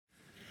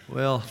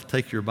Well,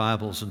 take your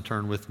Bibles and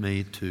turn with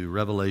me to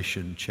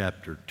Revelation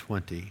chapter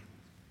 20.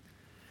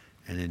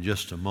 And in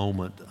just a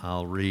moment,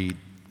 I'll read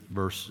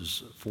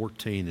verses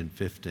 14 and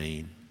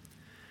 15.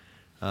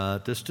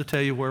 Just to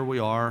tell you where we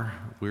are,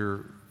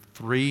 we're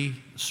 3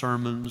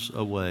 sermons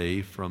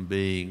away from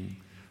being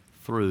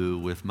through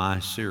with my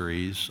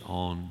series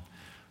on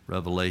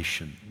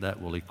Revelation.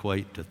 That will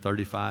equate to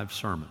 35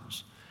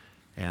 sermons.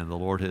 And the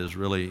Lord has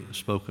really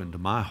spoken to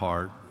my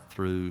heart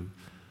through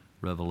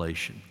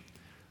Revelation.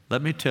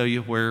 Let me tell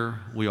you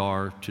where we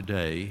are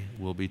today.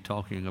 We'll be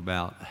talking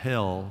about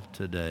hell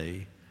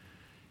today,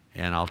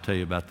 and I'll tell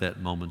you about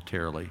that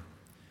momentarily.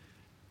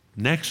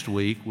 Next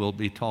week, we'll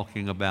be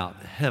talking about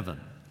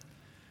heaven.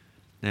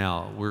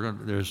 Now,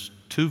 there's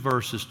 2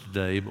 verses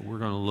today, but we're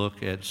going to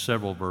look at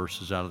several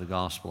verses out of the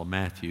Gospel of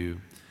Matthew.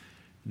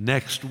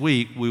 Next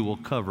week, we will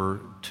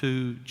cover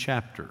 2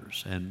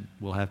 chapters, and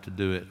we'll have to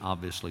do it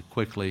obviously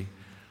quickly,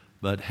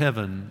 but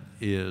heaven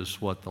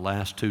is what the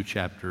last 2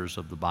 chapters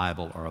of the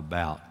Bible are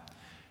about.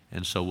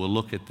 And so we'll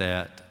look at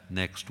that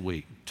next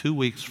week. 2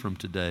 weeks from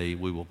today,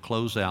 we will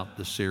close out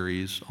the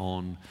series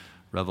on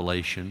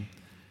Revelation,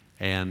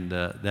 and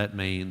that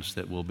means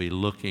that we'll be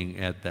looking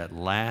at that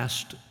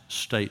last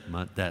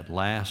statement, that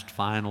last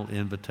final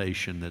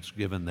invitation that's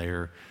given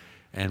there,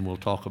 and we'll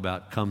talk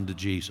about come to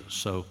Jesus.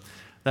 So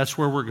that's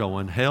where we're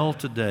going. Hell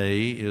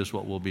today is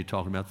what we'll be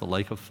talking about, the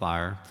lake of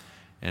fire,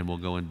 and we'll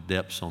go in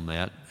depths on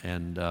that.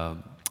 And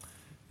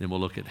then we'll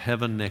look at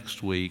heaven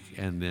next week,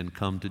 and then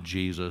come to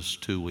Jesus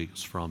 2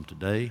 weeks from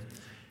today,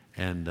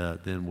 and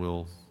then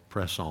we'll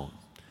press on.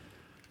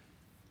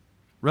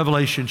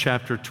 Revelation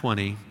chapter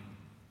 20,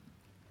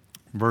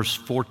 verse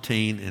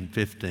 14 and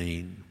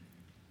 15.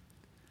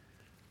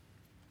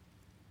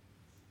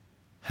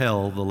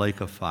 Hell, the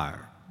lake of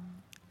fire.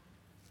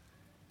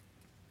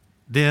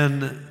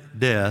 Then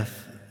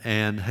death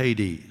and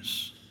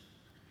Hades.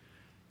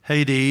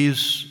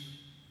 Hades,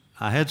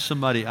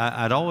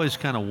 I'd always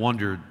kind of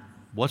wondered,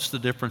 what's the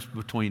difference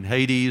between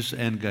Hades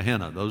and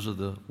Gehenna? Those are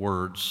the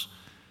words.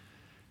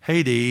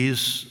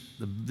 Hades,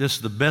 this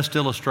is the best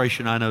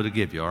illustration I know to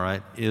give you, all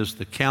right, is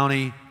the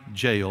county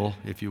jail,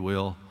 if you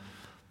will,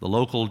 the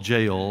local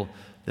jail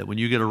that when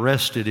you get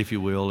arrested, if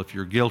you will, if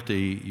you're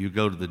guilty, you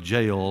go to the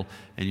jail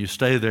and you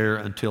stay there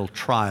until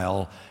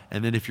trial,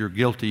 and then if you're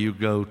guilty, you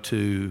go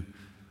to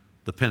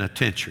the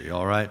penitentiary,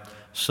 all right?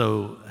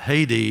 So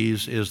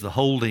Hades is the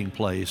holding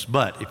place,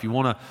 but if you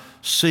want to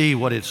see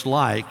what it's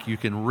like, you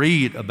can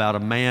read about a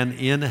man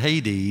in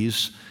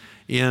Hades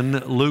in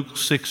Luke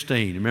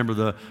 16. Remember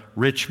the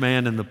rich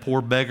man and the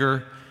poor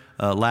beggar?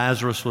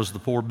 Lazarus was the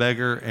poor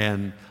beggar,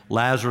 and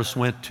Lazarus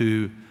went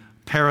to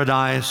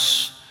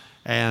paradise,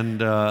 and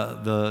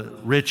the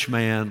rich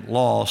man,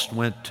 lost,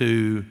 went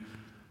to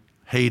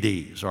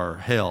Hades, or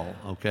hell,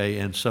 okay?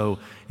 And so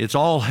it's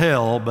all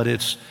hell, but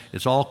it's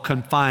all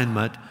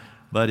confinement,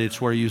 but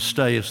it's where you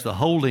stay. It's the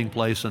holding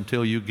place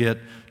until you get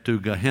to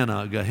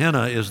Gehenna.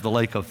 Gehenna is the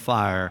lake of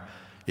fire.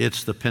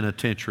 It's the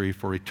penitentiary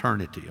for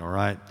eternity, all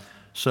right?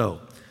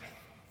 So,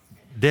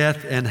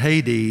 death and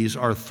Hades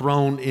are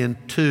thrown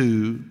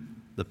into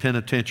the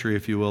penitentiary,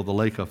 if you will, the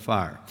lake of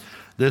fire.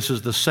 This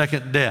is the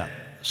second death.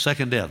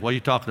 Second death. What are you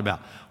talking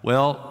about?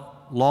 Well,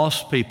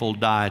 lost people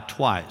die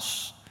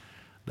twice.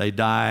 They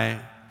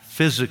die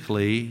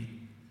physically,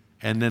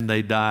 and then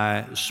they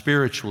die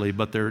spiritually,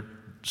 but their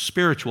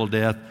spiritual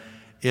death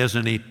is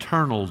an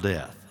eternal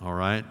death, all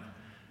right?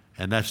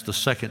 And that's the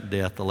second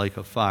death, the lake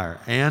of fire.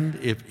 And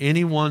if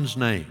anyone's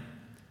name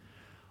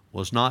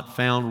was not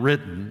found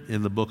written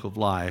in the book of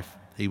life,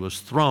 he was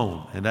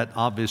thrown, and that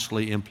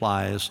obviously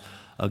implies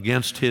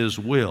against his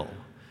will.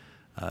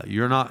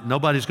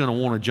 Nobody's going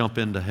to want to jump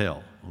into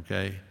hell,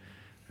 okay?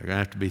 They're going to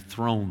have to be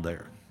thrown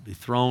there, be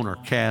thrown or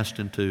cast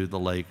into the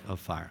lake of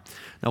fire.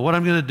 Now, what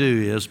I'm going to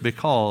do is,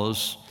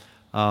 because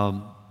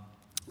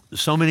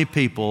so many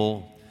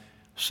people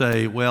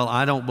say, well,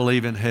 I don't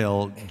believe in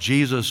hell.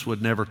 Jesus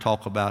would never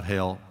talk about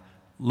hell.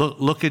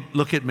 Look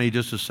at me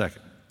just a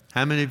second.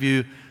 How many of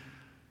you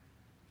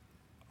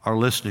are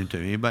listening to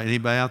me?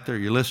 Anybody out there?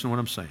 You're listening to what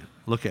I'm saying?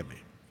 Look at me.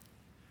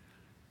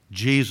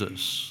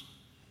 Jesus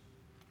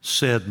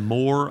said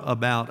more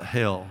about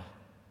hell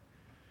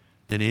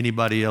than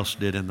anybody else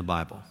did in the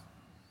Bible.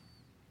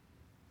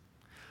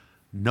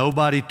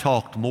 Nobody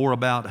talked more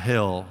about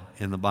hell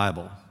in the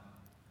Bible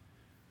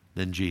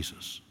than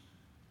Jesus.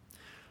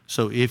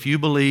 So if you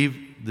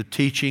believe the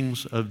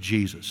teachings of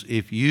Jesus,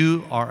 if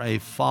you are a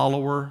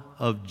follower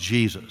of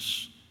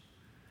Jesus,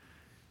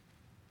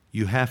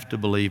 you have to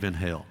believe in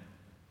hell.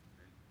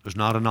 There's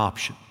not an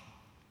option.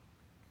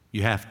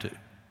 You have to,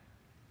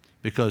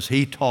 because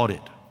he taught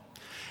it.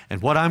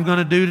 And what I'm going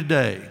to do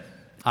today,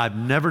 I've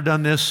never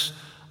done this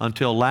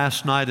until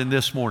last night and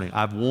this morning.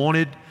 I've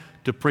wanted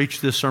to preach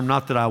this sermon,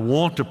 not that I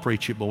want to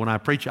preach it, but when I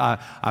preach,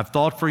 I've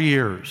thought for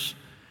years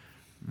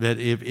that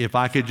if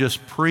I could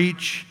just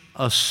preach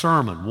a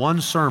sermon,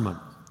 one sermon,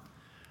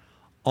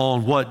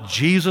 on what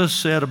Jesus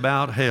said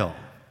about hell.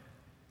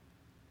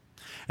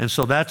 And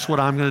so that's what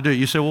I'm going to do.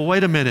 You say, well,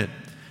 wait a minute.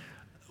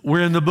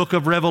 We're in the book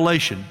of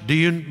Revelation. Do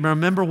you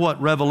remember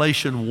what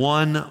Revelation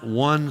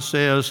 1:1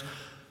 says?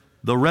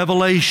 The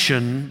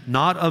revelation,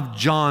 not of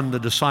John the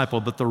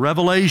disciple, but the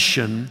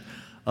revelation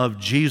of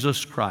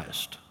Jesus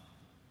Christ.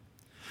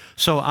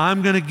 So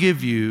I'm going to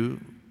give you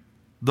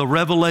the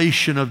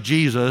revelation of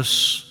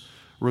Jesus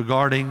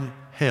regarding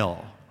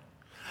hell.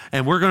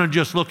 And we're going to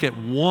just look at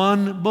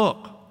one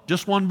book,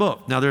 just one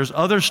book. Now there's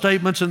other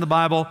statements in the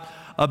Bible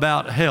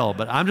about hell,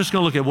 but I'm just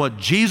going to look at what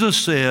Jesus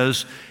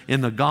says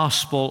in the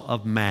Gospel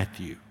of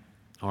Matthew.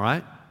 All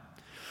right?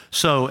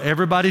 So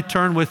everybody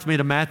turn with me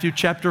to Matthew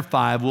chapter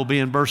 5. We'll be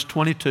in verse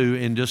 22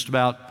 in just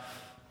about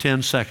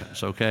 10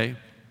 seconds, okay?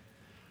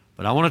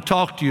 But I want to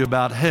talk to you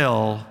about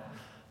hell,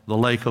 the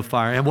lake of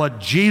fire, and what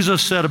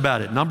Jesus said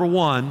about it. Number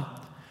one,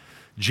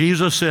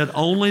 Jesus said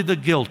only the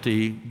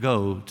guilty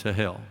go to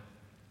hell.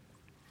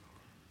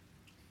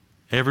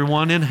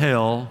 Everyone in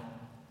hell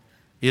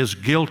is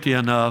guilty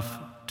enough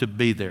to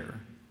be there,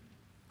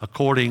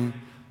 according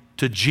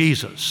to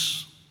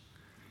Jesus.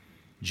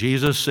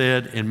 Jesus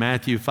said in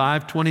Matthew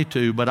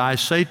 5:22, but I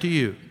say to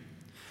you,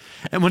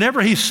 and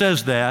whenever he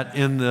says that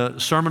in the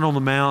Sermon on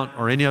the Mount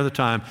or any other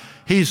time,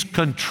 he's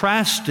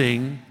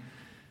contrasting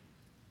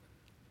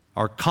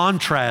or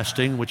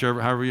contrasting,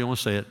 however you want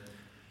to say it.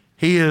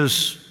 He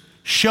is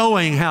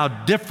showing how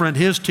different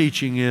his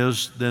teaching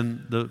is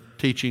than the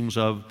teachings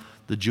of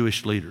the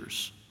Jewish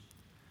leaders.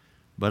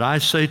 But I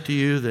say to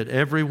you that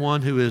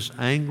everyone who is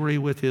angry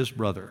with his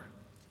brother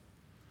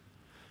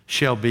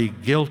shall be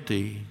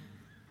guilty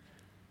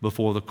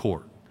before the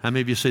court. How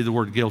many of you see the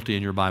word guilty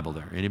in your Bible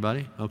there?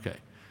 Anybody? Okay.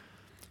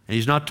 And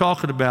he's not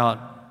talking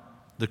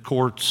about the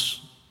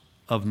courts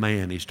of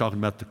man. He's talking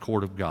about the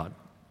court of God.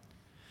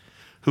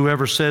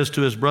 Whoever says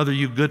to his brother,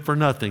 you good for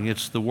nothing,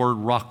 it's the word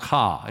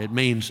rakah. It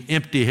means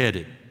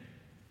empty-headed.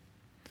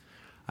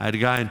 I had a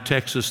guy in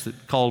Texas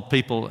that called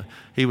people,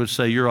 he would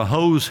say, you're a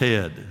hose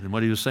head. And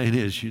what he was saying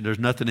is, there's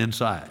nothing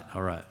inside.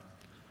 All right.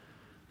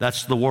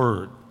 That's the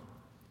word.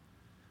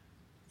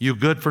 You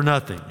good for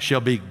nothing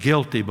shall be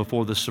guilty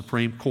before the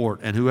Supreme Court.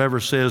 And whoever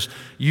says,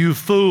 you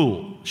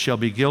fool, shall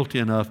be guilty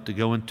enough to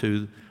go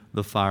into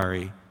the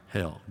fiery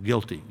hell.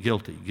 Guilty,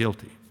 guilty,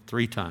 guilty.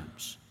 3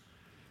 times.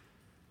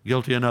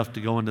 Guilty enough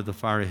to go into the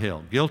fiery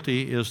hell.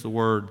 Guilty is the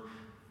word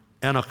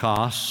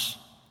anakos.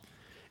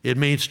 It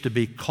means to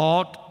be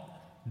caught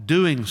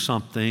doing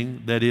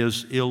something that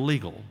is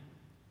illegal.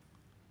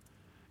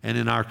 And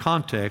in our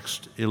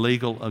context,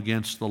 illegal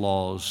against the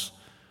laws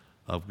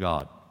of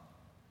God.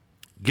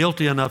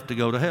 Guilty enough to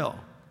go to hell.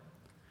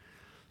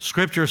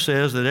 Scripture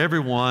says that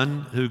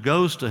everyone who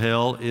goes to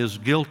hell is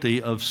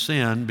guilty of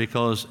sin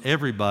because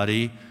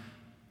everybody,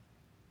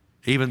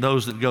 even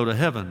those that go to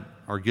heaven,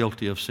 are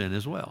guilty of sin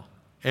as well.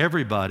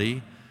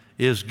 Everybody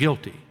is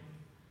guilty.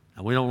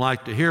 Now, we don't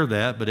like to hear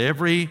that, but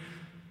every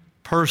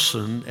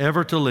person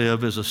ever to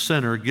live is a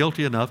sinner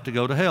guilty enough to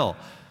go to hell.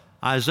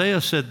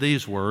 Isaiah said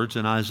these words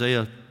in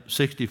Isaiah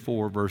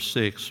 64, verse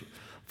 6,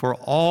 for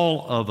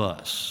all of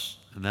us,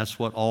 and that's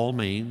what all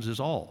means, is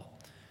all,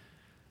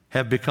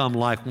 have become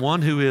like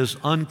one who is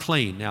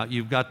unclean. Now,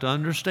 you've got to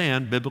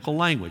understand biblical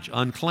language.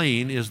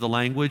 Unclean is the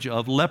language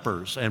of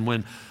lepers. And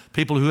when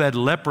people who had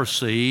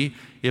leprosy,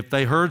 if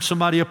they heard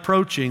somebody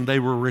approaching, they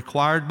were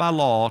required by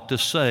law to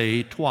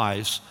say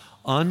twice,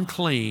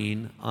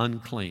 unclean,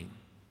 unclean.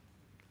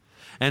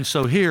 And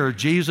so here,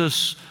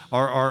 Jesus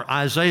or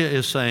Isaiah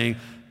is saying,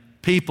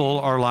 people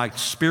are like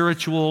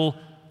spiritual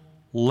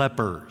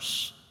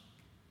lepers.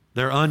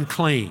 They're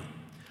unclean.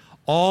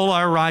 All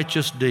our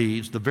righteous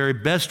deeds, the very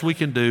best we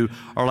can do,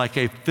 are like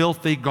a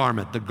filthy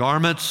garment, the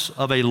garments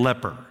of a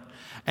leper.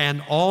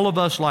 And all of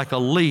us like a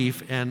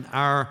leaf, and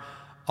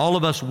all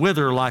of us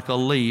wither like a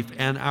leaf,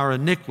 and our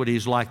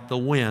iniquities like the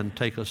wind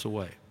take us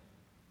away.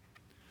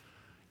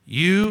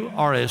 You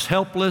are as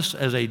helpless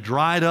as a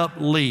dried up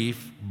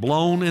leaf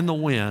blown in the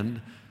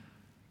wind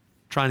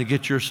trying to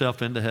get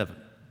yourself into heaven.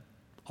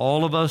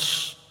 All of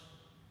us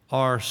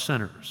are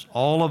sinners.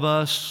 All of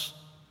us,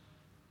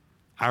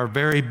 our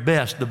very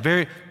best, the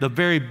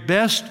very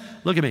best,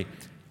 look at me.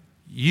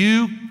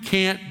 You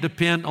can't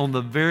depend on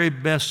the very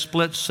best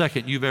split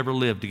second you've ever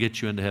lived to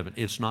get you into heaven.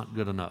 It's not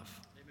good enough.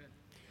 Amen.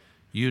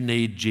 You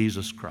need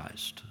Jesus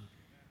Christ.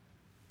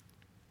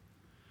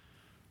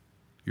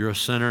 You're a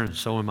sinner, and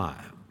so am I.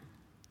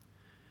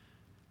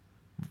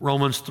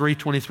 Romans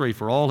 3:23,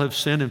 for all have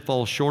sinned and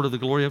fall short of the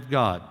glory of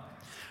God.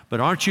 But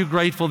aren't you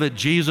grateful that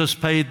Jesus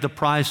paid the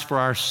price for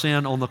our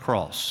sin on the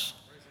cross?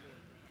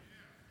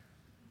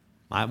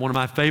 One of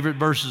my favorite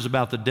verses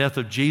about the death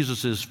of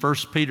Jesus is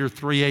 1 Peter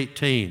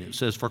 3:18. It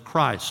says, for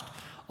Christ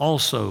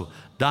also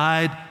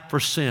died for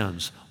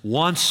sins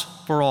once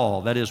for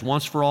all. That is,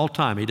 once for all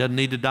time. He doesn't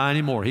need to die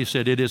anymore. He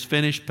said, it is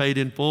finished, paid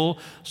in full,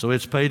 so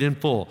it's paid in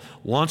full.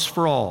 Once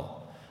for all.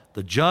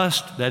 The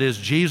just, that is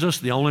Jesus,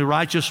 the only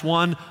righteous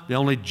one, the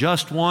only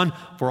just one,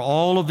 for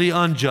all of the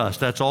unjust,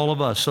 that's all of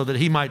us, so that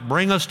he might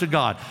bring us to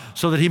God,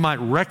 so that he might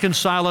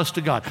reconcile us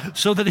to God,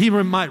 so that he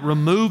might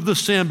remove the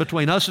sin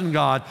between us and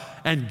God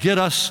and get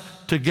us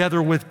together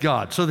with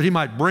God, so that he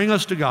might bring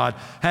us to God,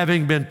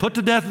 having been put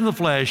to death in the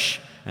flesh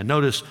And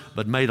notice,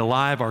 but made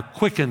alive or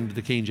quickened,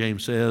 the King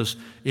James says,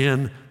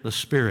 in the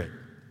Spirit.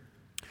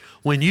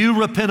 When you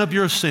repent of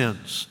your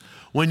sins,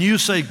 when you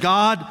say,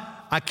 God,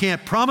 I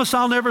can't promise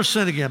I'll never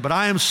sin again, but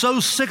I am so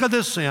sick of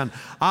this sin,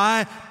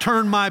 I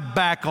turn my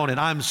back on it.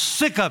 I'm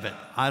sick of it.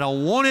 I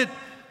don't want it.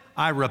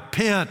 I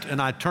repent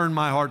and I turn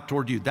my heart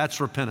toward you. That's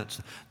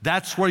repentance.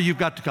 That's where you've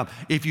got to come.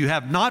 If you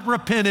have not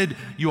repented,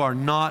 you are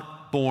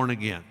not born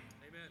again.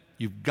 Amen.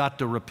 You've got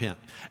to repent.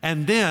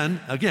 And then,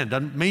 again,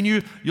 doesn't mean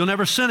you'll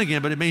never sin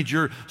again, but it means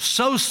you're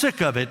so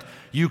sick of it,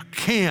 you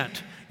cannot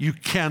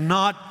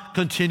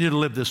continue to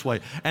live this way.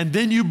 And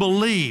then you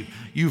believe,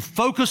 you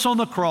focus on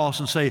the cross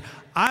and say,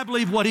 I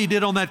believe what he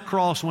did on that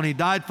cross when he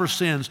died for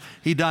sins,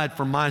 he died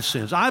for my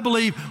sins. I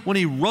believe when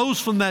he rose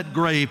from that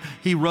grave,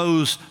 he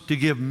rose to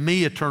give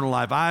me eternal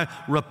life. I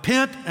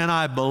repent and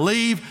I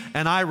believe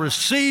and I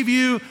receive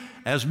you.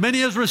 As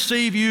many as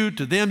receive you,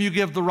 to them you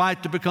give the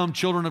right to become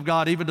children of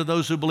God, even to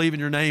those who believe in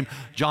your name,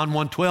 John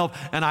 1:12.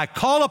 And I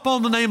call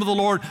upon the name of the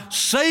Lord.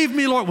 Save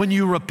me, Lord. When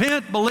you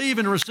repent, believe,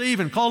 and receive,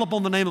 and call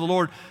upon the name of the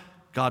Lord,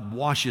 God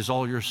washes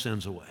all your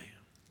sins away.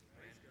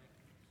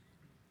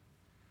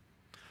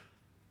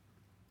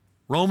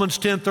 Romans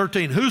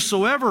 10:13,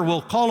 whosoever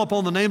will call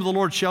upon the name of the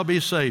Lord shall be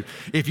saved.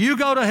 If you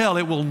go to hell,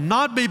 it will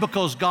not be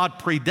because God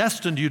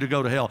predestined you to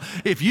go to hell.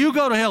 If you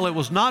go to hell, it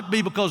will not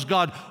be because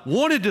God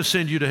wanted to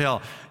send you to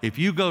hell. If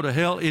you go to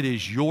hell, it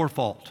is your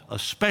fault,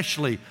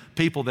 especially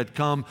people that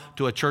come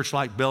to a church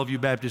like Bellevue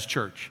Baptist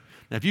Church.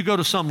 Now, if you go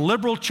to some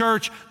liberal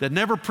church that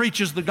never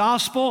preaches the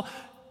gospel,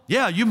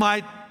 yeah, you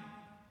might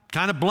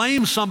kind of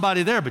blame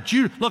somebody there, but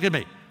you, look at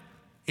me.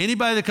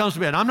 Anybody that comes to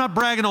me, and I'm not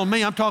bragging on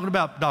me, I'm talking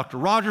about Dr.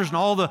 Rogers and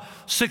all the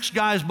 6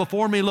 guys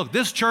before me. Look,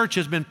 this church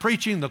has been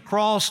preaching the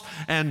cross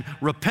and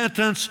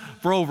repentance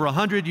for over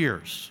 100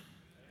 years.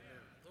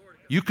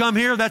 You come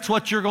here, that's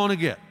what you're going to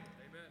get.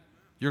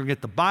 You're going to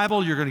get the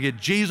Bible, you're going to get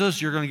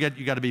Jesus, you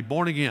got to be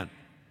born again.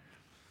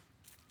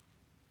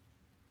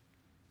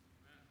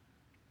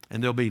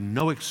 And there'll be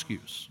no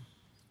excuse.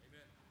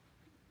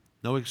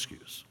 No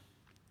excuse.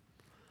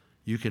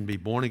 You can be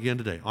born again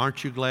today.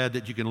 Aren't you glad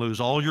that you can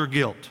lose all your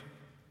guilt?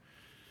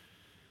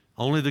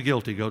 Only the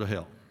guilty go to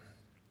hell.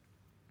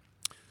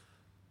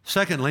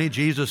 Secondly,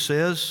 Jesus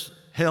says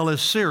hell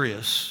is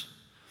serious.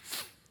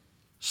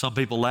 Some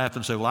people laugh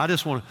and say, well,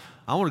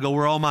 I want to go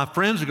where all my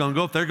friends are going to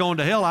go. If they're going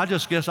to hell, I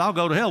just guess I'll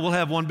go to hell. We'll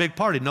have one big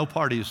party. No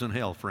parties in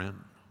hell, friend.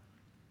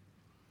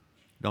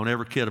 Don't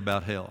ever kid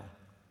about hell.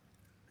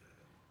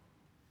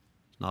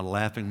 It's not a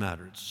laughing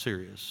matter. It's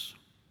serious.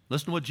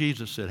 Listen to what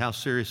Jesus said, how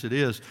serious it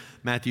is.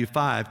 Matthew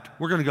 5,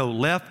 we're going to go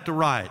left to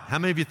right. How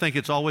many of you think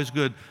it's always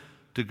good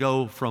to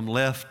go from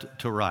left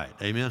to right?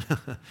 Amen?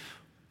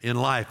 In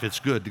life,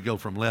 it's good to go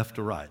from left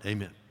to right.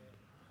 Amen.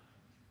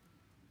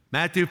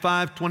 Matthew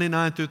 5,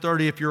 29 through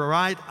 30, if your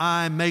right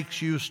eye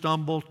makes you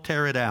stumble,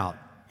 tear it out.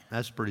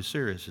 That's pretty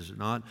serious, is it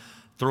not?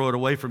 Throw it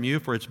away from you,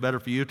 for it's better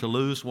for you to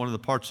lose one of the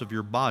parts of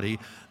your body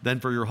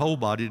than for your whole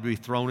body to be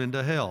thrown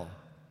into hell.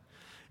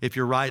 If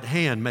your right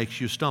hand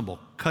makes you stumble,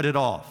 cut it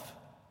off.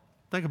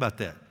 Think about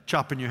that,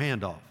 chopping your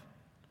hand off.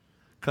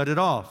 Cut it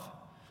off.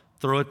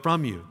 Throw it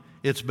from you.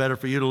 It's better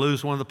for you to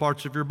lose one of the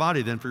parts of your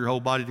body than for your whole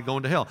body to go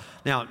into hell.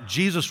 Now,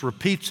 Jesus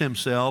repeats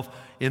himself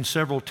in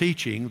several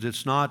teachings.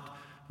 It's not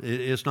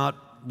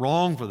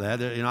wrong for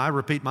that. I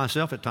repeat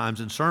myself at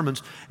times in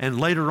sermons. And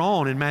later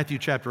on in Matthew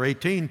chapter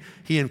 18,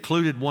 he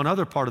included one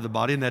other part of the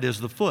body, and that is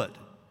the foot.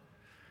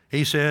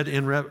 He said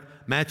in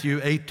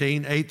Matthew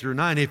 18, 8 through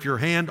 9, if your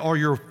hand or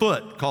your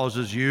foot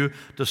causes you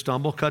to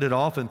stumble, cut it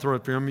off and throw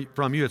it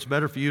from you. It's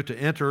better for you to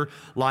enter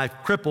life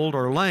crippled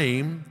or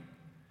lame,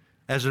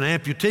 as an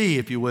amputee,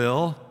 if you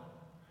will,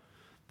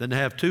 than to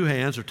have 2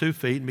 hands or 2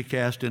 feet and be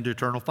cast into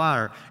eternal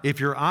fire.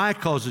 If your eye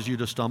causes you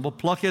to stumble,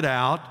 pluck it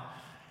out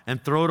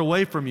and throw it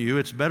away from you.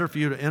 It's better for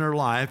you to enter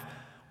life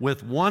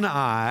with 1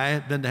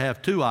 eye than to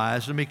have 2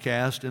 eyes and be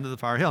cast into the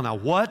fire of hell. Now,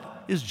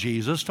 what is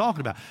Jesus talking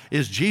about?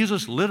 Is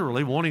Jesus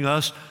literally wanting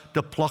us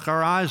to pluck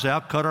our eyes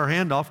out, cut our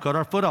hand off, cut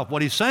our foot off?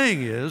 What he's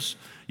saying is,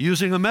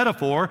 using a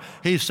metaphor,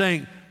 he's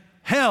saying,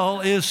 hell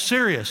is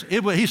serious.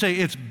 He's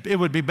saying it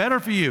would be better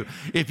for you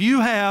if you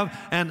have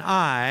an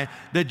eye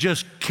that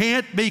just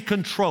can't be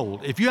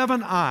controlled. If you have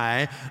an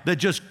eye that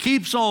just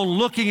keeps on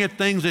looking at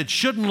things it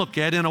shouldn't look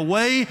at in a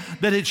way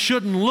that it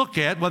shouldn't look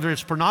at, whether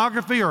it's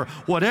pornography or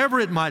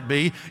whatever it might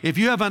be, if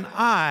you have an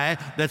eye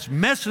that's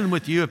messing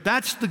with you, if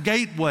that's the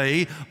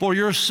gateway for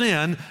your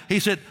sin,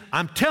 he said,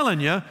 I'm telling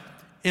you,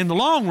 in the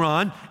long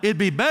run, it'd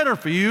be better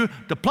for you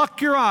to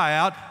pluck your eye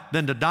out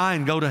than to die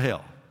and go to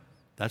hell.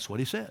 That's what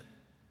he said.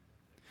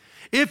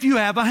 If you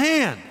have a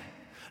hand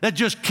that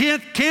just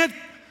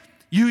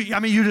you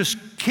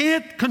just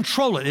can't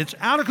control it. It's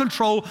out of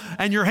control,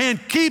 and your hand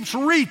keeps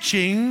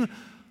reaching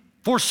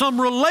for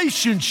some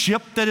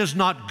relationship that is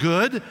not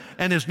good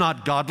and is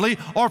not godly,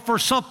 or for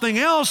something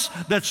else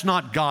that's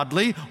not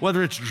godly,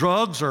 whether it's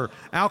drugs or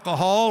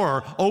alcohol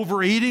or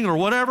overeating or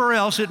whatever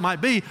else it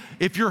might be.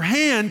 If your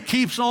hand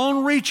keeps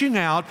on reaching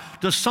out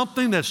to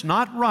something that's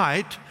not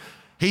right,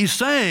 he's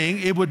saying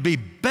it would be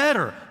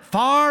better,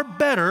 far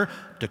better,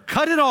 to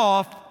cut it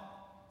off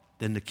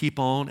than to keep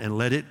on and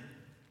let it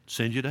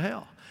send you to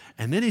hell.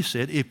 And then he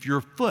said, if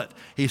your foot,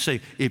 he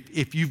said,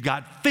 if you've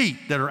got feet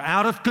that are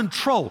out of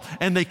control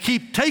and they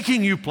keep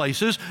taking you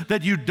places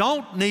that you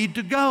don't need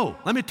to go.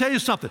 Let me tell you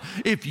something.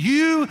 If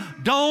you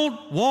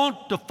don't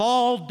want to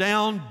fall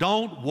down,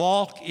 don't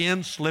walk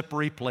in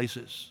slippery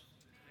places.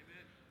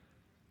 Amen.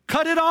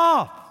 Cut it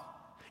off.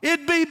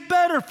 It'd be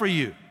better for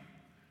you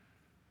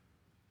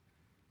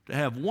to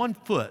have one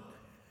foot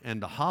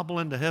and to hobble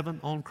into heaven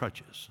on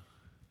crutches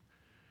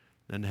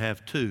than to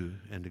have two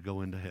and to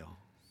go into hell.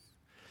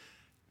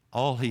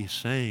 All he's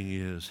saying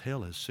is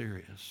hell is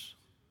serious.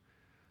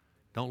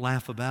 Don't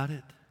laugh about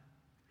it,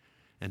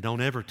 and don't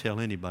ever tell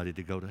anybody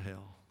to go to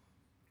hell.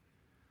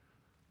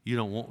 You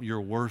don't want your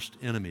worst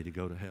enemy to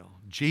go to hell.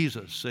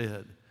 Jesus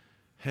said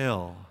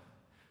hell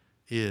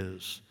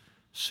is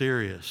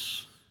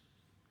serious.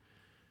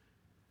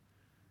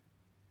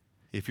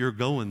 If you're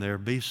going there,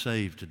 be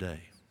saved today.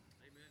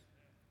 Amen.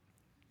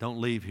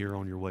 Don't leave here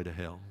on your way to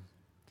hell.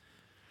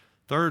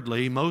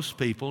 Thirdly, most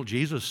people,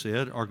 Jesus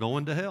said, are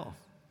going to hell.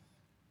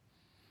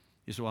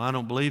 You say, well, I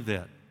don't believe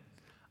that.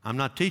 I'm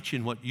not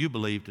teaching what you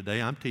believe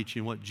today. I'm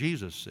teaching what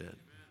Jesus said.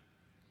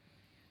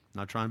 I'm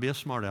not trying to be a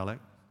smart aleck.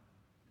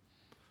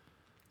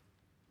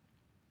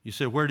 You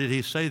say, where did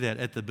he say that?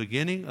 At the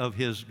beginning of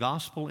his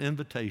gospel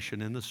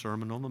invitation in the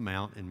Sermon on the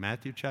Mount in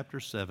Matthew chapter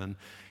 7,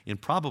 in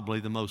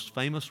probably the most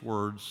famous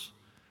words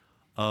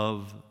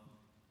of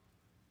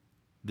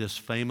this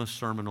famous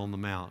Sermon on the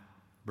Mount,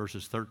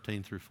 verses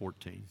 13 through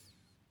 14.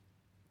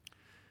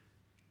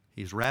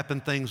 He's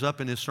wrapping things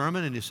up in his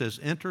sermon, and he says,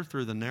 enter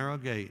through the narrow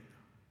gate.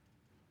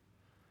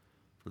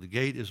 For the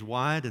gate is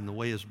wide and the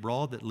way is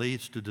broad that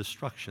leads to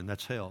destruction.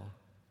 That's hell.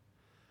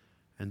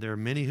 And there are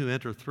many who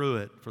enter through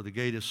it, for the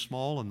gate is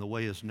small and the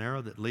way is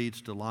narrow that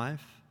leads to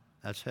life.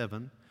 That's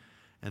heaven.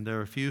 And there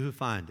are few who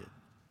find it.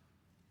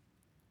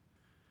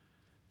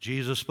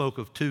 Jesus spoke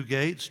of two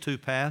gates, two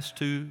paths,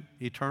 two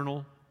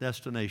eternal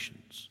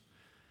destinations.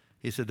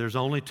 He said there's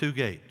only two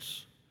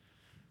gates.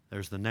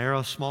 There's the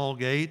narrow, small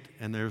gate,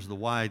 and there's the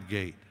wide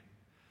gate.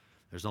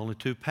 There's only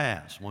two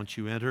paths. Once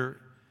you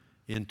enter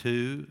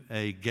into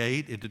a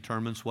gate, it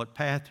determines what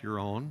path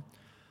you're on,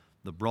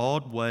 the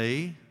broad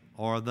way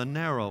or the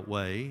narrow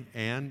way.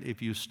 And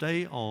if you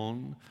stay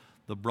on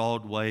the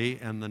broad way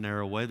and the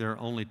narrow way, there are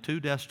only two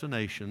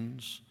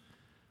destinations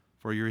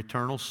for your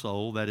eternal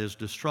soul, that is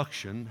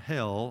destruction,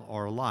 hell,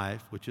 or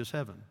life, which is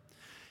heaven.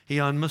 He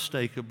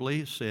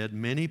unmistakably said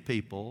many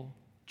people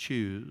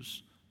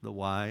choose the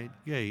wide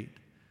gate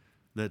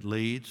that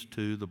leads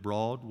to the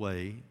broad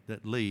way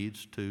that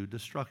leads to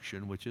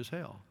destruction, which is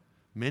hell.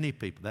 Many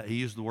people. He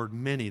used the word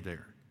many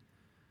there.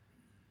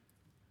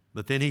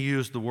 But then he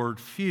used the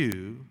word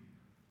few,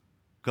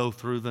 go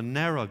through the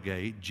narrow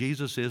gate.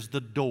 Jesus is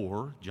the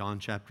door, John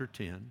chapter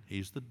 10.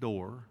 He's the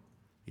door.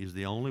 He's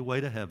the only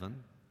way to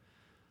heaven.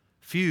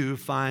 Few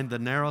find the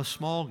narrow,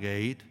 small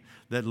gate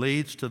that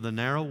leads to the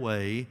narrow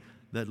way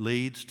that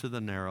leads to the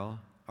narrow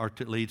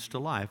leads to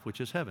life,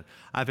 which is heaven.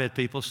 I've had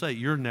people say,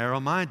 you're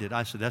narrow-minded.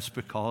 I said, that's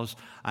because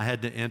I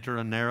had to enter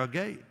a narrow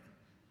gate.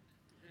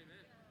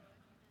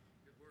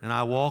 And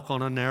I walk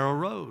on a narrow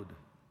road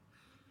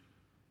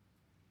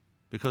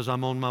because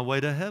I'm on my way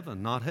to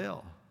heaven, not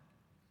hell.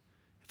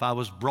 If I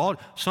was broad,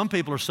 some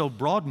people are so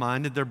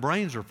broad-minded, their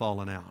brains are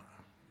falling out.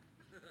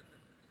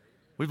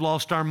 We've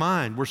lost our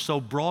mind. We're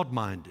so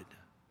broad-minded.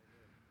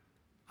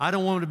 I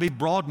don't want to be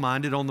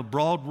broad-minded on the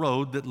broad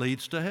road that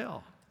leads to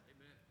hell.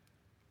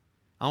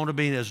 I want to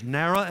be as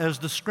narrow as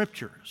the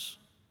Scriptures.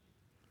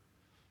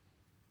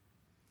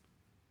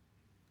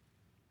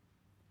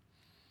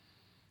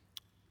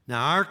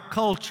 Now, our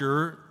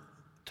culture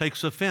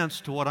takes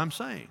offense to what I'm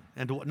saying.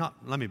 And to what, not,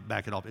 let me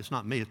back it off. It's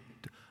not me.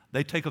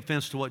 They take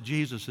offense to what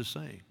Jesus is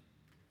saying.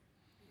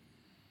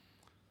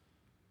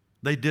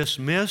 They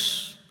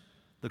dismiss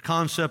the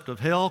concept of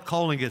hell,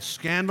 calling it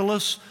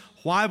scandalous.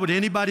 Why would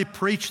anybody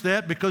preach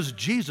that? Because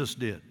Jesus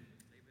did.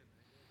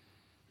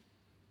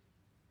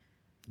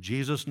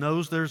 Jesus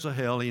knows there's a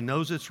hell. He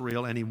knows it's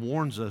real, and he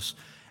warns us.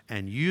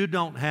 And you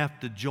don't have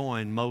to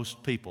join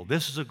most people.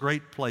 This is a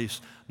great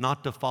place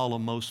not to follow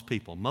most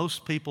people.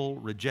 Most people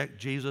reject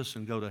Jesus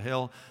and go to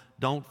hell.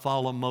 Don't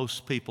follow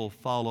most people.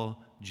 Follow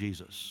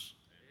Jesus.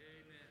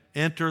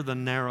 Amen. Enter the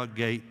narrow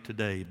gate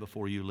today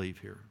before you leave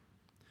here.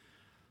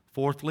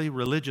 Fourthly,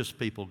 religious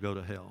people go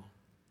to hell.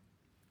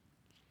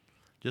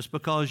 Just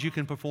because you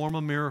can perform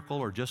a miracle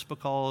or just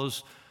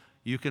because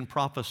you can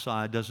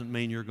prophesy doesn't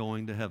mean you're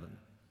going to heaven.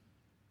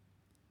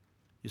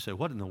 You say,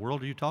 what in the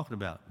world are you talking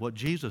about? What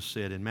Jesus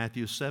said in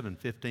Matthew 7,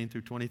 15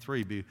 through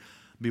 23,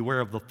 beware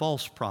of the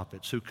false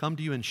prophets who come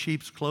to you in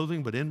sheep's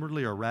clothing, but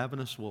inwardly are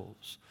ravenous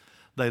wolves.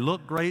 They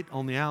look great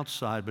on the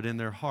outside, but in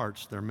their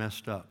hearts they're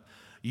messed up.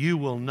 You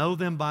will know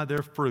them by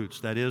their fruits,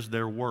 that is,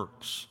 their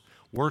works.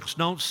 Works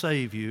don't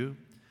save you,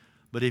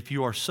 but if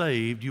you are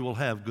saved, you will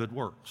have good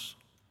works.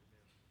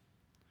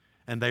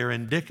 And they are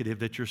indicative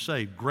that you're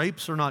saved.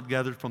 Grapes are not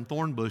gathered from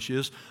thorn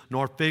bushes,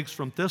 nor figs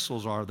from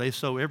thistles are they.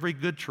 So every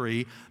good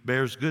tree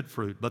bears good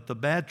fruit, but the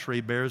bad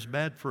tree bears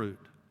bad fruit.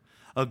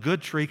 A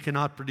good tree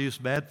cannot produce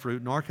bad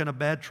fruit, nor can a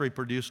bad tree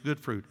produce good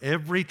fruit.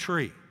 Every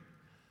tree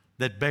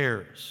that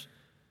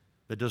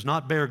does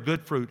not bear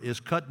good fruit is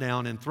cut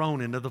down and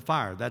thrown into the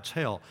fire. That's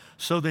hell.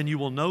 So then you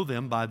will know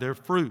them by their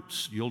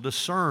fruits. You'll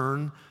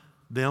discern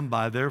them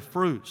by their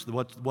fruits.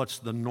 What's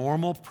the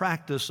normal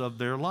practice of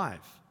their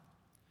life?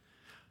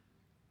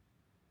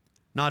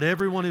 Not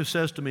everyone who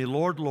says to me,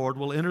 Lord, Lord,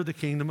 will enter the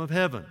kingdom of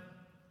heaven.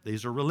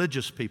 These are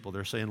religious people.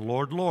 They're saying,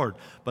 Lord, Lord.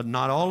 But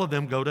not all of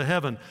them go to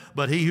heaven.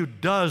 But he who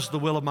does the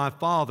will of my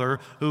Father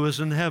who is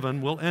in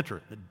heaven will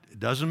enter. It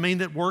doesn't mean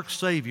that works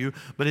save you,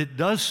 but it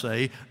does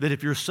say that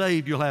if you're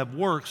saved, you'll have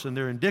works, and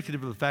they're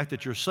indicative of the fact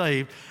that you're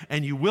saved,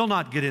 and you will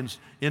not get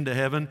into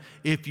heaven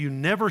if you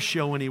never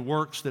show any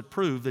works that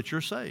prove that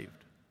you're saved.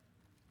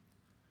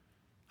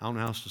 I don't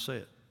know how else to say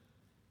it.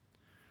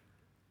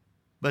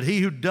 But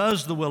he who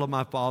does the will of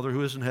my Father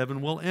who is in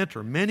heaven will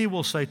enter. Many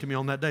will say to me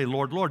on that day,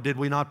 Lord, Lord, did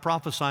we not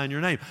prophesy in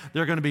your name?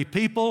 There are going to be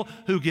people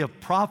who give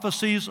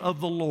prophecies of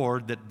the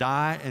Lord that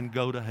die and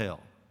go to hell.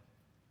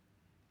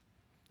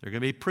 There are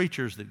going to be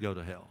preachers that go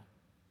to hell.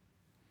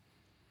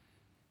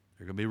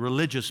 There are going to be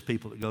religious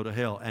people that go to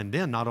hell. And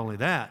then not only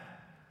that,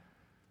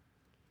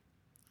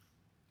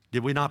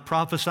 did we not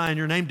prophesy in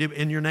your name? Did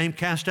in your name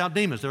cast out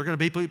demons? There are going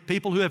to be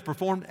people who have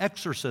performed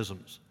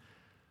exorcisms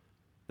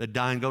that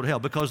die and go to hell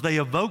because they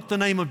evoke the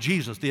name of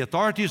Jesus. The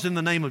authority is in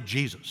the name of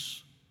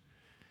Jesus.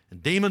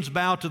 And demons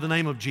bow to the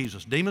name of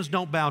Jesus. Demons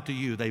don't bow to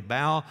you. They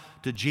bow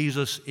to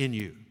Jesus in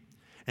you.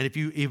 And if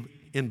you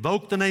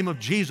invoke the name of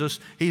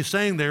Jesus, he's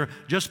saying there,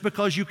 just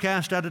because you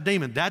cast out a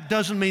demon, that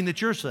doesn't mean that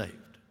you're saved.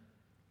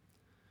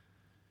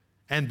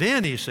 And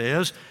then he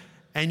says,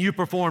 and you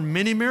perform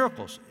many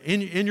miracles.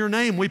 In your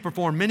name, we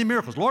perform many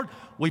miracles. Lord,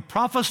 we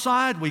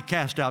prophesied, we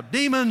cast out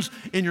demons.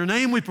 In your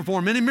name, we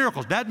perform many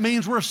miracles. That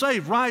means we're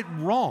saved, right?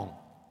 Wrong.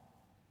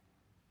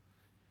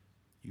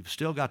 You've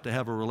still got to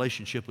have a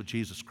relationship with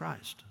Jesus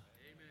Christ.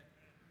 Amen.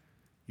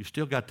 You've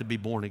still got to be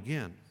born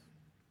again.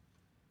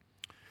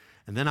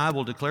 And then I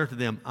will declare to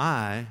them,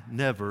 I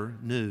never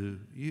knew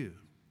you.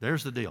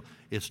 There's the deal.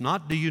 It's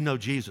not do you know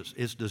Jesus,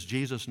 it's does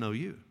Jesus know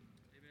you?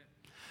 Amen.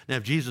 Now,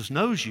 if Jesus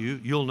knows you,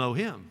 you'll know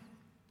him.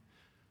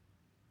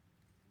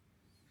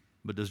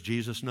 But does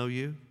Jesus know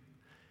you?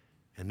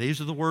 And these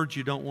are the words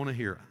you don't want to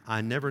hear.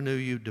 I never knew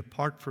you.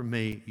 Depart from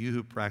me, you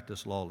who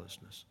practice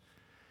lawlessness.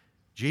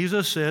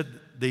 Jesus said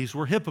these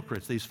were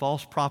hypocrites. These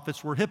false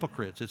prophets were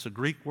hypocrites. It's a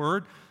Greek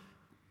word,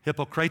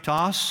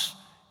 hypokritos.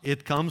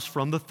 It comes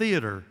from the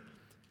theater.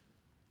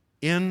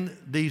 In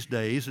these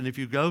days, and if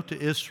you go to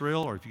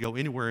Israel or if you go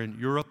anywhere in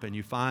Europe and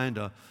you find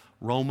a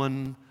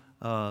Roman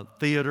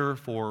theater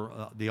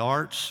for the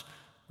arts,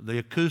 the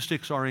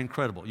acoustics are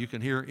incredible. You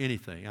can hear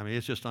anything. I mean,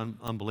 it's just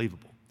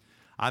unbelievable.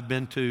 I've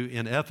been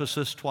in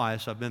Ephesus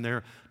twice. I've been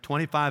there,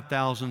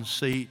 25,000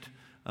 seat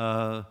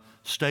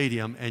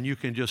stadium, and you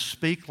can just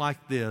speak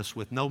like this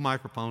with no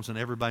microphones and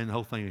everybody in the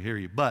whole thing will hear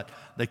you. But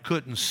they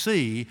couldn't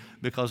see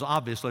because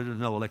obviously there's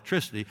no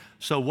electricity.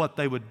 So what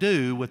they would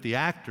do with the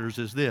actors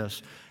is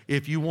this.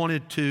 If you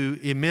wanted to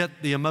emit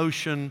the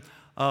emotion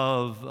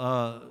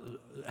of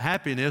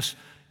happiness,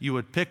 you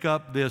would pick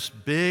up this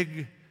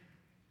big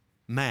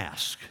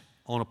mask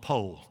on a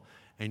pole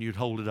and you'd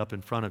hold it up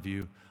in front of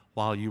you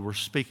while you were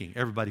speaking.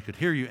 Everybody could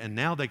hear you, and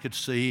now they could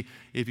see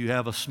if you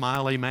have a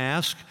smiley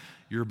mask,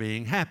 you're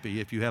being happy.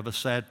 If you have a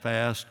sad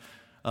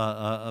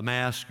a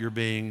mask, you're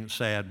being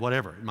sad,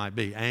 whatever it might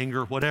be,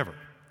 anger, whatever.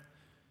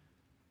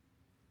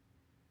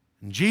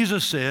 And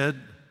Jesus said,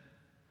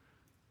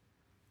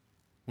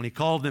 when he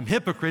called them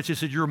hypocrites, he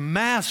said, you're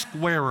mask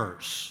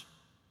wearers.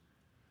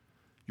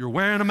 You're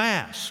wearing a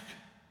mask.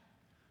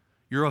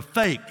 You're a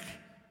fake.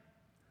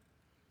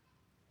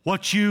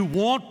 What you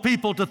want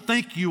people to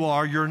think you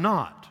are, you're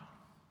not.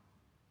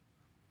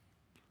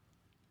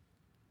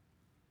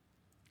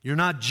 You're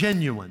not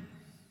genuine.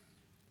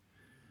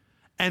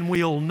 And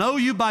we'll know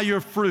you by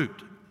your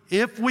fruit.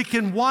 If we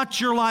can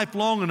watch your life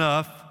long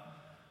enough,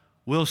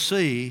 we'll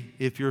see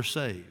if you're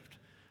saved.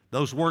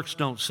 Those works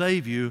don't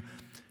save you,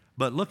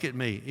 but look at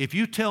me. If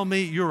you tell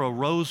me you're a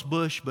rose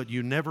bush, but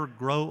you never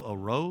grow a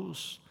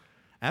rose,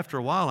 after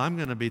a while I'm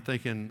going to be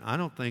thinking, I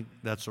don't think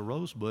that's a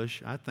rose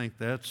bush. I think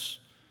that's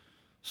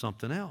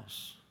something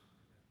else.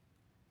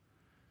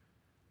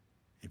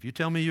 If you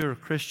tell me you're a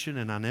Christian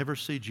and I never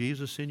see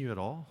Jesus in you at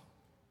all,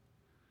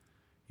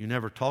 you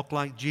never talk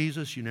like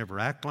Jesus, you never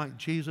act like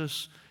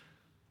Jesus,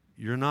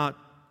 you're not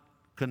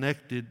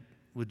connected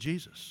with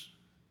Jesus.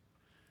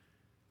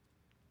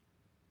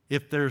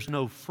 If there's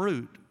no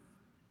fruit,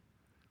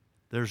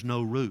 there's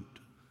no root.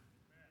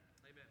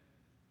 Amen.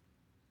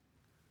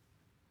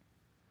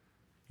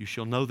 You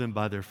shall know them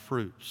by their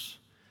fruits.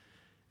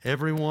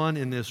 Everyone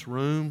in this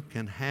room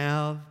can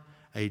have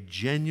a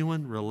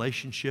genuine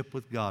relationship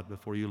with God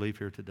before you leave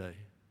here today.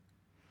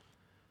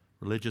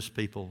 Religious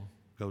people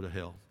go to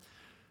hell.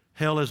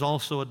 Hell is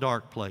also a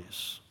dark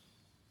place.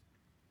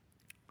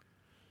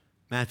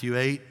 Matthew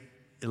 8,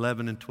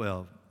 11 and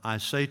 12. I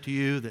say to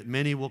you that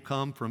many will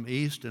come from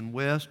east and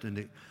west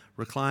and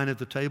recline at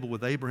the table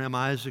with Abraham,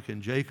 Isaac,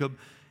 and Jacob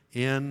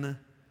in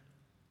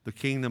the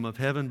kingdom of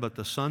heaven, but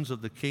the sons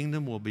of the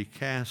kingdom will be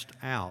cast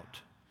out.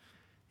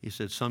 He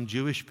said some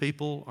Jewish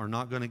people are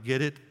not going to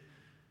get it.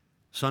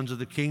 Sons of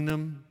the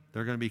kingdom,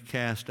 they're going to be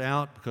cast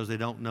out because they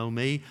don't know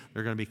me.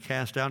 They're going to be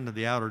cast out into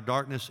the outer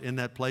darkness. In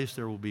that place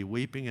there will be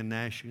weeping and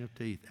gnashing of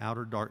teeth,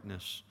 outer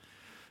darkness.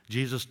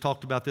 Jesus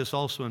talked about this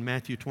also in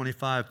Matthew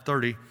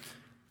 25:30.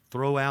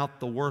 Throw out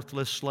the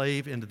worthless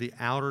slave into the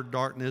outer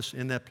darkness.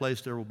 In that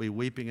place there will be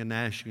weeping and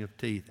gnashing of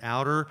teeth.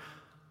 Outer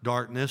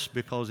darkness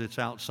because it's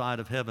outside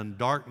of heaven.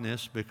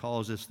 Darkness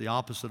because it's the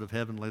opposite of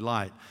heavenly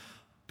light.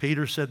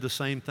 Peter said the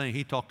same thing.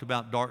 He talked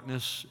about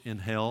darkness in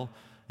hell.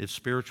 It's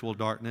spiritual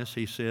darkness.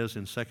 He says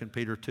in 2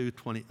 Peter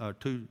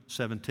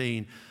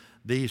 2:17,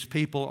 these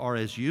people are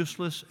as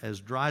useless as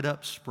dried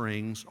up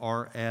springs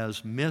or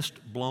as mist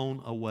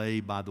blown away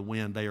by the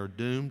wind. They are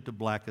doomed to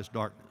blackest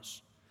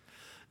darkness.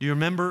 Do you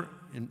remember,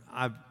 and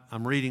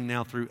I'm reading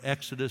now through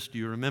Exodus, do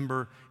you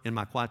remember, in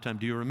my quiet time,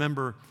 do you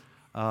remember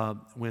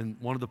when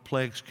one of the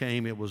plagues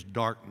came, it was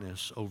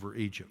darkness over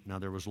Egypt. Now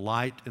there was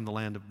light in the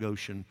land of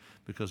Goshen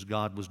because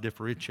God was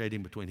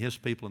differentiating between His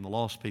people and the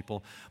lost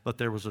people, but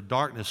there was a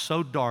darkness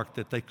so dark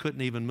that they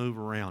couldn't even move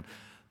around.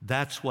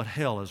 That's what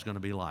hell is going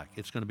to be like.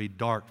 It's going to be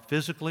dark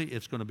physically.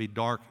 It's going to be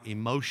dark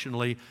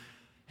emotionally.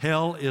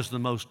 Hell is the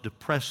most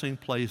depressing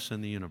place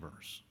in the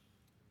universe.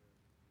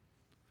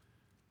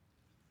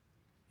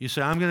 You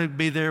say, I'm going to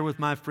be there with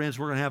my friends.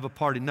 We're going to have a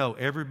party. No,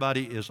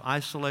 everybody is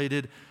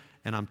isolated.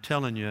 And I'm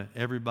telling you,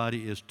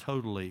 everybody is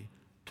totally,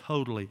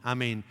 I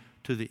mean,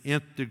 to the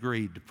nth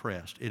degree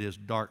depressed. It is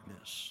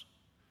darkness.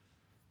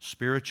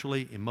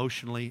 Spiritually,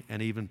 emotionally,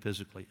 and even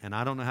physically. And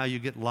I don't know how you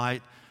get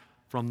light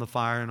from the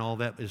fire and all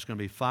that, but it's going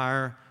to be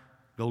fire.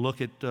 Go look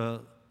at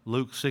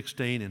Luke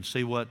 16 and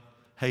see what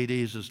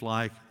Hades is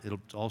like.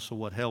 It's also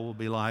what hell will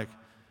be like.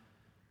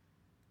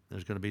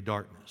 There's going to be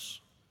darkness.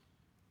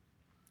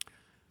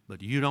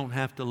 But you don't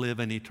have to live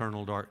in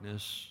eternal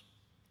darkness.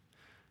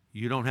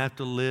 You don't have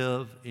to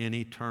live in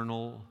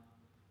eternal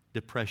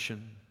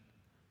depression.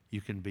 You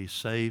can be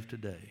saved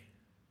today.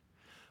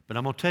 But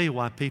I'm going to tell you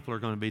why people are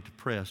going to be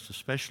depressed,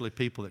 especially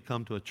people that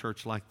come to a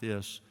church like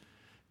this,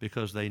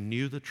 because they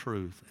knew the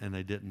truth and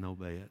they didn't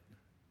obey it.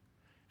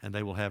 And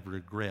they will have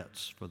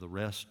regrets for the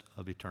rest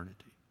of eternity.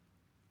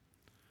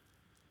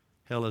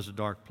 Hell is a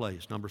dark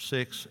place. Number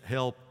 6,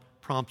 hell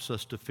prompts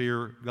us to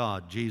fear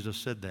God. Jesus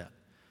said that.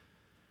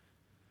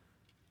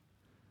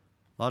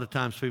 A lot of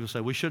times people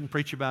say, we shouldn't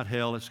preach about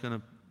hell. It's going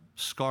to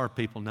scar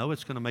people. No,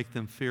 it's going to make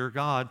them fear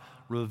God,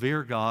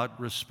 revere God,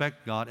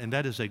 respect God, and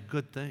that is a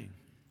good thing.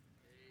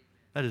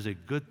 That is a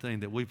good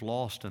thing that we've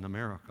lost in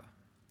America.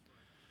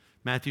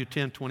 Matthew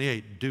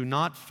 10:28, do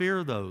not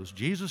fear those.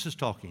 Jesus is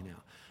talking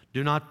now.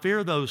 Do not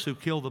fear those who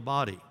kill the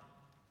body.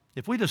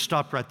 If we just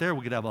stopped right there,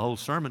 we could have a whole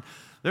sermon.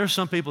 There are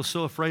some people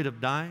so afraid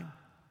of dying.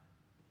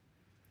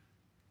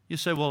 You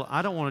say, well,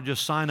 I don't want to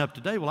just sign up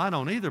today. Well, I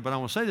don't either, but I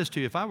want to say this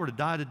to you. If I were to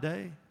die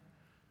today,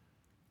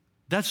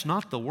 that's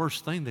not the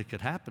worst thing that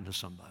could happen to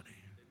somebody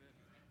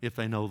if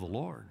they know the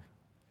Lord.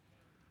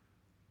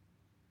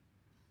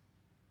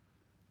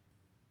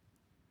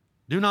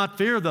 Do not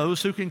fear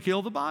those who can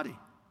kill the body,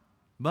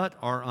 but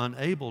are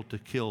unable to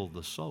kill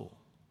the soul.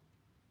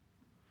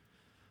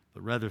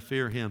 But rather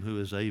fear Him who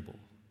is able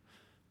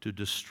to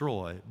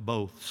destroy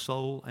both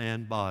soul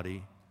and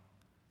body.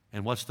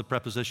 And what's the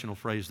prepositional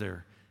phrase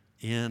there?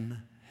 In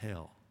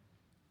hell.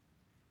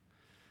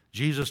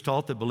 Jesus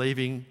taught that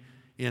believing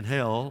in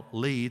hell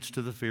leads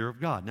to the fear of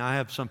God. Now, I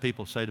have some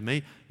people say to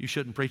me, you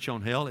shouldn't preach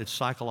on hell. It's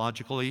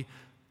psychologically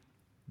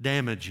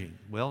damaging.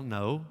 Well,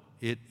 no,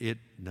 it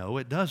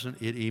doesn't.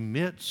 It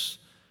emits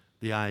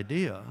the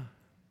idea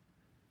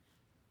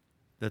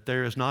that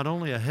there is not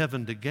only a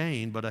heaven to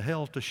gain, but a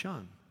hell to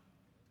shun.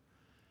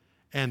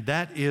 And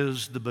that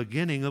is the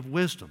beginning of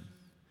wisdom.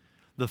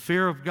 The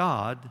fear of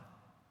God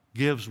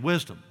gives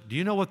wisdom. Do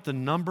you know what the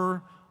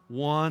number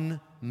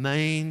one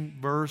main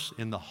verse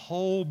in the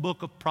whole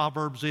book of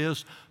Proverbs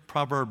is?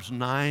 Proverbs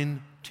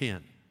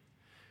 9:10.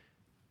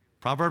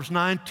 Proverbs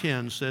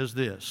 9:10 says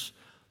this,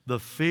 the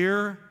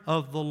fear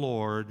of the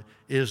Lord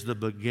is the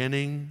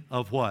beginning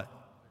of what?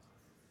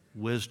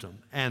 Wisdom.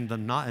 And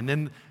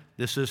then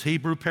this is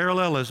Hebrew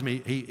parallelism.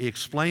 He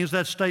explains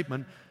that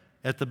statement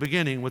at the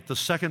beginning with the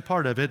second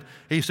part of it.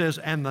 He says,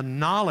 and the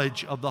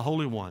knowledge of the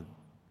Holy One.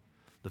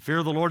 The fear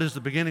of the Lord is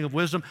the beginning of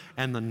wisdom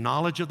and the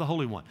knowledge of the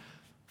Holy One.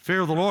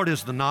 Fear of the Lord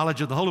is the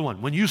knowledge of the Holy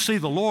One. When you see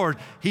the Lord,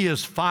 He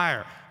is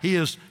fire. He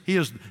is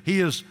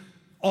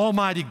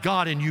Almighty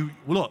God. And you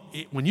look,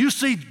 when you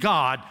see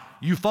God,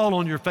 you fall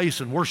on your face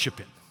and worship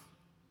Him.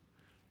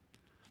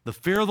 The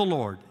fear of the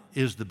Lord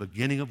is the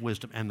beginning of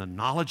wisdom, and the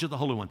knowledge of the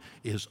Holy One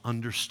is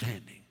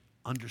understanding.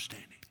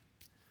 Understanding.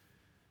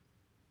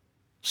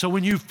 So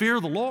when you fear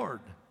the Lord,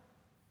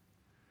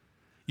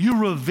 you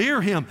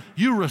revere Him,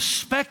 you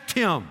respect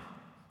Him,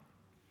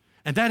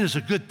 and that is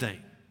a good thing.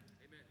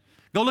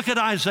 Go look at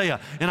Isaiah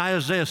in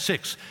Isaiah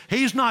 6.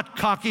 He's not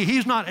cocky.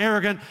 He's not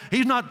arrogant.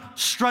 He's not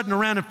strutting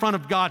around in front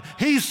of God.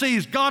 He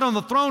sees God on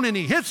the throne and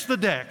he hits the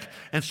deck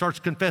and starts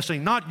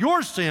confessing not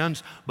your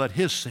sins, but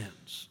His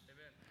sins.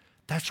 Amen.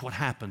 That's what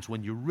happens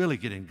when you really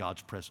get in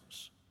God's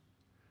presence.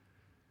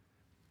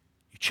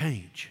 You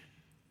change.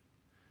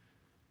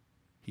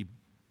 He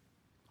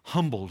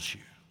humbles you,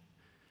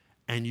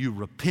 and you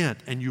repent,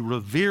 and you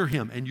revere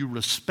Him, and you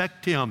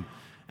respect Him,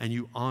 and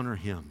you honor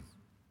Him.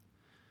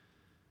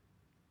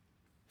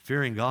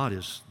 Fearing God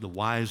is the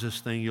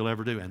wisest thing you'll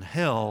ever do. And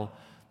hell,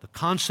 the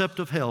concept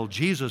of hell,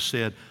 Jesus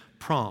said,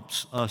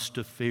 prompts us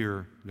to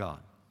fear God.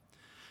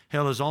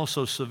 Hell is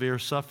also severe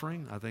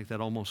suffering. I think that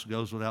almost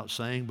goes without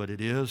saying, but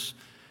it is.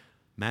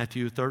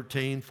 Matthew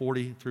 13,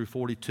 40 through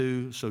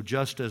 42. So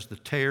just as the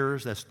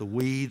tares, that's the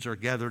weeds, are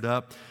gathered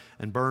up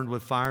and burned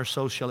with fire,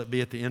 so shall it be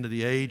at the end of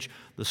the age.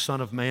 The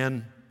Son of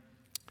Man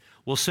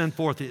will send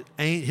forth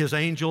His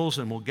angels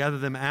and will gather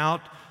them out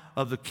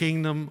of the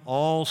kingdom,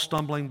 all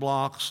stumbling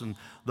blocks and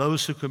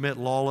those who commit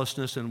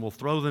lawlessness, and will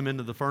throw them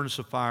into the furnace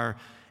of fire.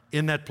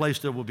 In that place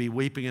there will be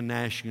weeping and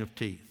gnashing of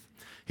teeth.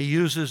 He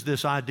uses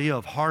this idea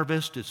of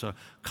harvest. It's a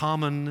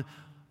common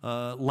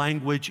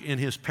language in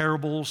His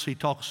parables. He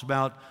talks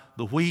about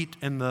the wheat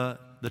and the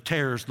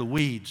tares, the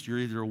weeds. You're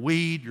either a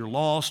weed, you're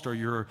lost, or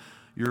you're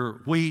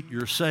wheat,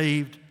 you're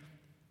saved.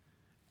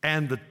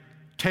 And the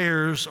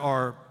tares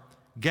are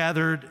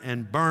gathered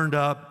and burned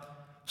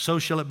up. So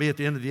shall it be at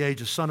the end of the age.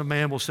 The Son of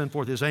Man will send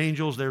forth His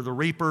angels. They're the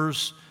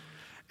reapers.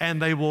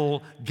 And they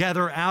will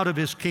gather out of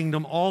His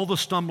kingdom all the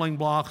stumbling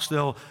blocks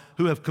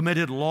who have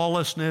committed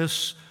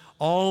lawlessness.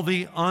 All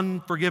the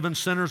unforgiven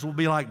sinners will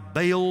be like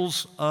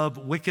bales of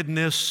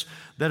wickedness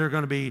that are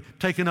going to be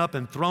taken up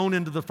and thrown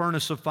into the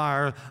furnace of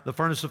fire. The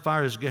furnace of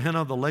fire is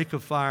Gehenna, the lake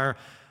of fire,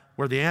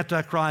 where the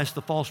Antichrist,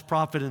 the false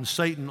prophet, and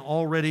Satan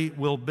already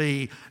will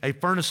be. A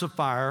furnace of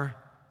fire,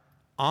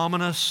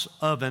 ominous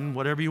oven,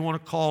 whatever you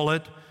want to call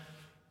it,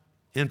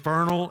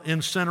 infernal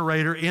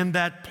incinerator. In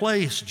that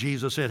place,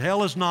 Jesus said,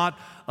 hell is not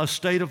a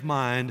state of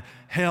mind.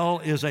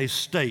 Hell is a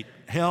state.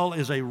 Hell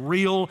is a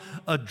real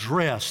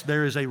address.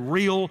 There is a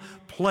real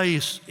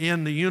place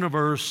in the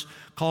universe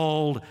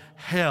called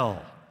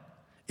hell.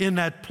 In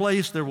that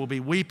place, there will be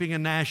weeping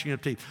and gnashing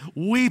of teeth.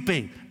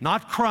 Weeping,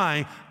 not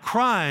crying.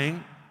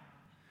 Crying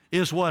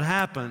is what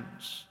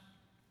happens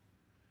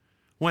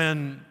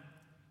when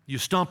you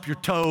stump your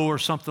toe or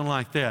something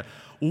like that.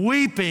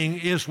 Weeping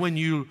is when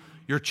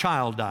your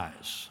child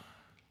dies.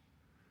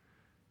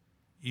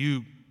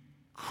 You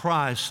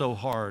cry so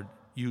hard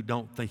you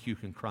don't think you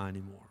can cry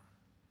anymore.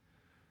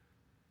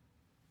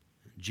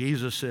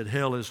 Jesus said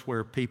hell is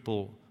where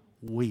people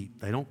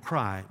weep. They don't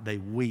cry, they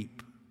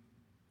weep.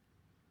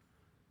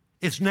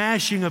 It's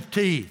gnashing of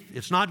teeth.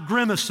 It's not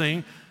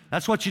grimacing.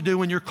 That's what you do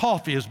when your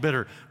coffee is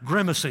bitter,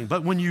 grimacing.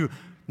 But when you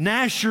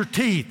gnash your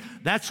teeth,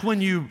 that's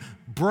when you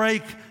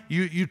break,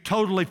 you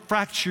totally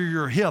fracture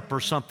your hip or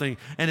something,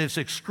 and it's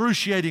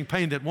excruciating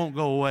pain that won't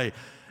go away.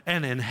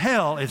 And in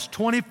hell, it's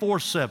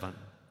 24/7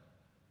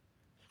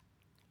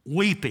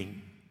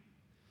 weeping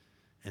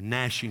and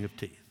gnashing of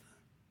teeth.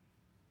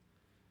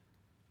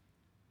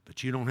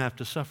 But you don't have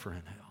to suffer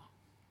in hell.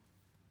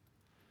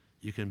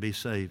 You can be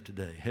saved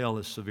today. Hell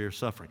is severe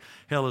suffering.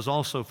 Hell is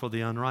also for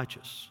the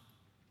unrighteous.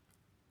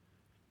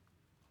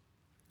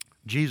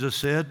 Jesus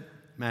said,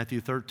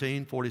 Matthew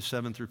 13,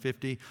 47 through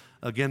 50,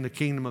 again, the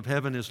kingdom of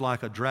heaven is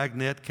like a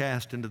dragnet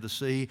cast into the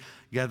sea,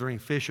 gathering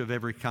fish of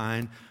every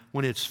kind.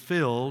 When it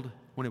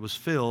was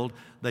filled,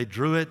 they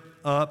drew it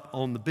up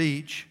on the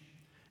beach,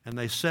 and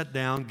they sat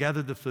down,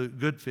 gathered the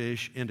good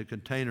fish into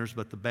containers,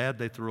 but the bad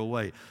they threw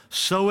away.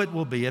 So it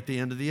will be at the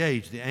end of the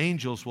age. The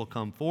angels will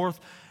come forth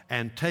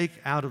and take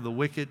out the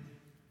wicked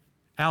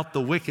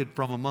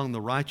from among the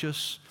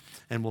righteous,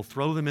 and will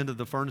throw them into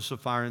the furnace of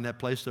fire. In that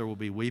place there will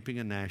be weeping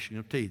and gnashing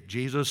of teeth.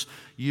 Jesus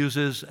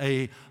uses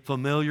a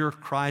familiar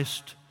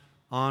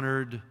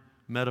Christ-honored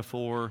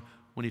metaphor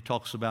when He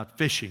talks about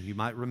fishing. You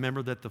might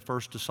remember that the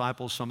first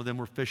disciples, some of them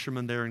were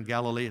fishermen there in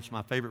Galilee. It's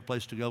my favorite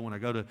place to go when I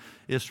go to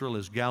Israel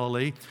is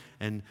Galilee.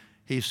 And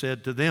He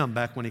said to them,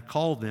 back when He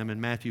called them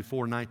in Matthew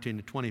 4, 19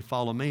 to 20,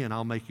 follow me and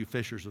I'll make you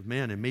fishers of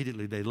men.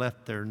 Immediately they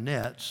left their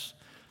nets.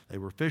 They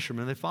were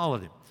fishermen. They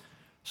followed Him.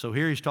 So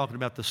here He's talking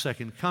about the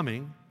second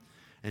coming.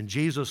 And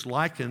Jesus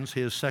likens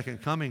His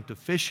second coming to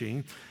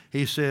fishing.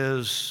 He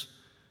says,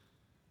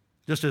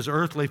 just as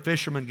earthly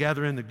fishermen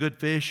gather in the good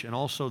fish and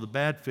also the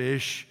bad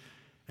fish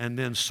and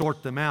then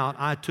sort them out,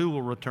 I too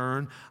will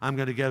return. I'm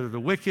going to gather the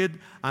wicked.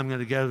 I'm going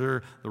to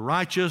gather the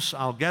righteous.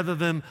 I'll gather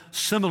them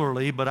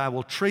similarly, but I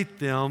will treat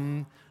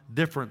them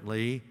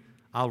differently.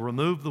 I'll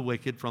remove the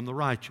wicked from the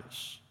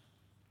righteous.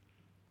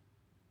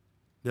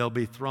 They'll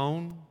be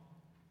thrown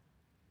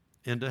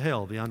into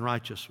hell, the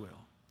unrighteous will.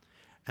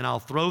 And I'll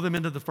throw them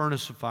into the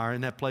furnace of fire.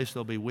 In that place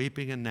there'll be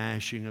weeping and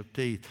gnashing of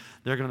teeth.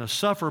 They're going to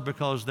suffer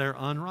because they're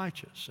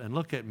unrighteous. And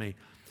look at me.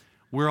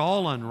 We're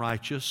all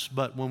unrighteous,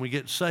 but when we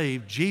get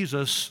saved,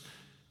 Jesus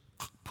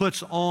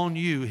puts on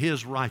you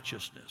His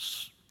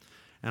righteousness.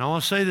 And I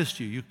want to say this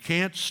to you. You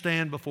can't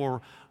stand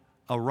before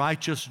a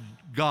righteous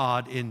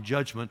God in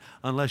judgment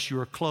unless you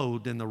are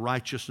clothed in the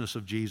righteousness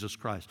of Jesus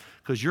Christ.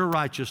 Because your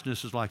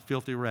righteousness is like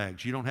filthy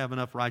rags. You don't have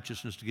enough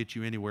righteousness to get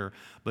you anywhere,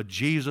 but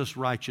Jesus'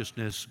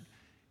 righteousness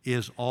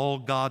is all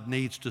God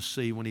needs to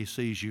see when He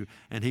sees you,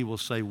 and He will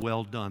say,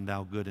 "Well done,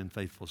 thou good and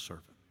faithful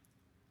servant."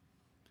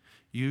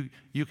 You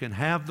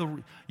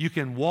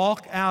can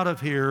walk out of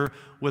here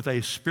with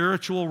a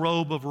spiritual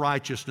robe of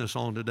righteousness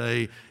on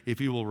today if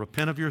you will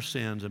repent of your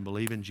sins and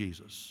believe in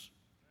Jesus.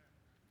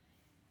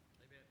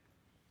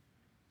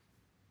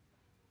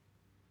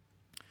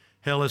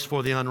 Hell is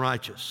for the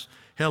unrighteous.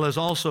 Hell is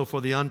also for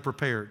the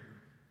unprepared.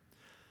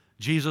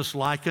 Jesus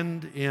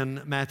likened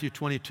in Matthew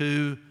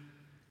 22,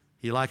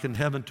 He likened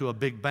heaven to a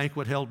big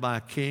banquet held by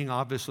a king.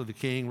 Obviously, the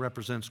king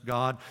represents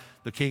God.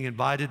 The king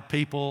invited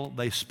people.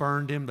 They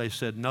spurned him. They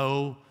said,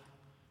 "No,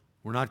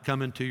 we're not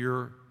coming to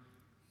your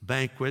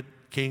banquet."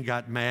 King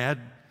got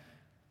mad,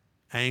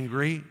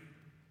 angry.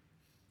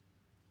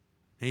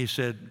 And he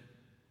said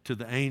to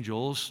the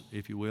angels,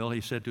 if you will, he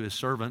said to his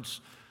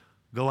servants,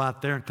 "Go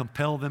out there and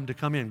compel them to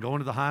come in. Go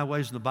into the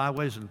highways and the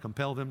byways and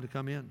compel them to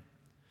come in."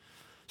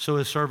 So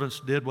his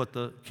servants did what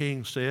the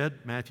king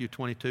said, Matthew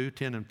 22,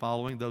 10 and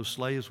following. Those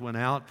slaves went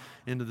out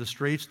into the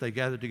streets. They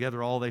gathered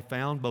together all they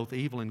found, both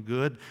evil and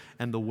good,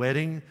 and the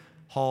wedding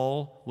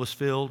hall was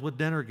filled with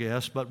dinner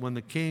guests. But when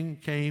the king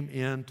came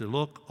in to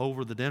look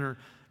over the dinner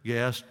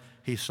guests,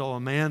 he saw a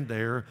man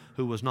there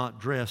who was not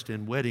dressed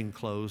in wedding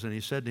clothes. And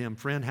he said to him,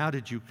 "Friend, how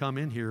did you come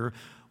in here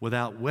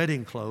without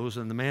wedding clothes?"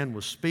 And the man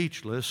was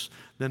speechless.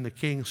 Then the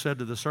king said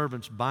to the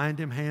servants, "Bind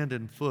him hand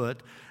and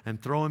foot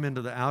and throw him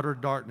into the outer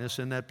darkness.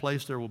 In that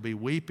place there will be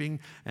weeping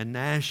and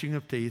gnashing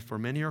of teeth, for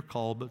many are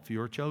called, but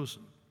few are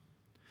chosen."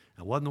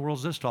 Now, what in the world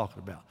is this talking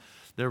about?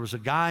 There was a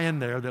guy in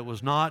there that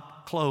was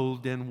not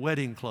clothed in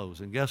wedding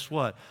clothes. And guess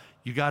what?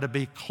 You got to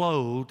be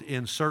clothed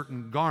in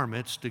certain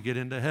garments to get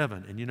into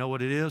heaven. And you know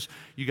what it is?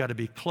 You got to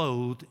be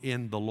clothed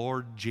in the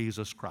Lord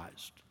Jesus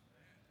Christ.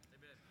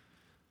 Amen.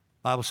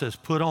 The Bible says,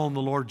 put on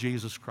the Lord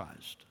Jesus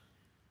Christ.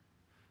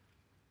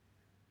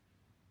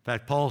 In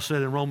fact, Paul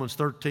said in Romans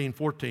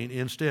 13:14,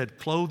 instead,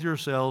 clothe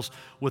yourselves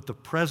with the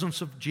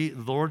presence of the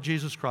Lord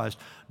Jesus Christ.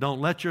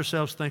 Don't let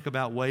yourselves think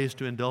about ways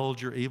to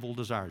indulge your evil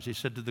desires. He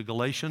said to the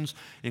Galatians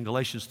in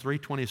Galatians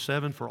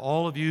 3:27, for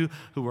all of you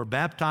who are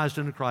baptized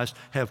into Christ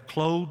have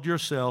clothed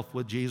yourself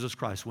with Jesus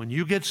Christ. When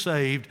you get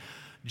saved,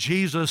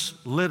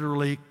 Jesus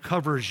literally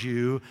covers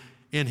you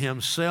in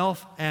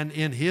Himself and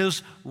in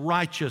His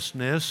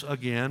righteousness.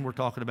 Again, we're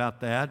talking about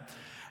that.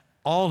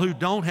 All who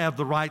don't have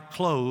the right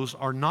clothes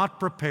are not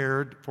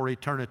prepared for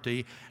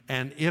eternity,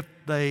 and if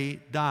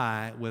they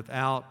die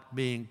without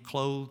being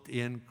clothed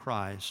in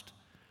Christ,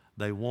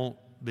 they won't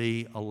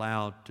be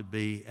allowed to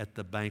be at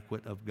the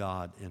banquet of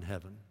God in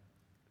heaven.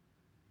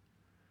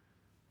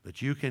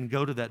 But you can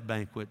go to that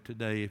banquet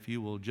today if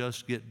you will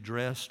just get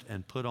dressed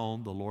and put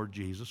on the Lord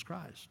Jesus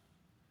Christ.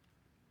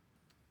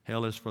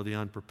 Hell is for the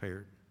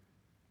unprepared.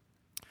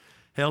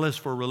 Hell is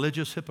for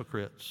religious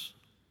hypocrites.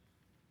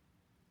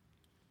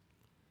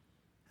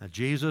 Now,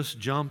 Jesus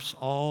jumps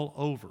all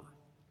over.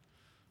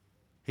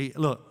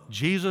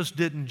 Jesus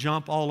didn't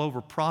jump all over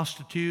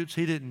prostitutes.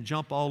 He didn't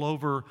jump all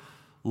over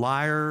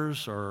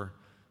liars or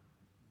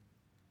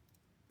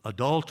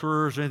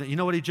adulterers or anything. You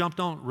know what He jumped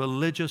on?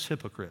 Religious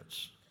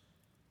hypocrites.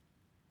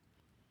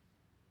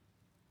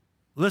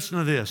 Listen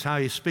to this, how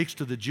He speaks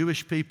to the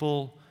Jewish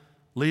people,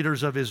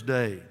 leaders of His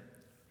day.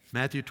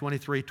 Matthew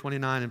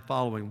 23:29 and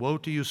following. Woe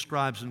to you,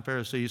 scribes and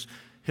Pharisees,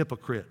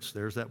 hypocrites.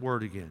 There's that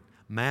word again.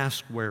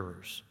 Mask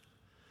wearers.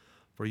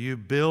 For you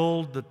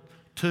build the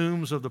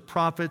tombs of the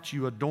prophets,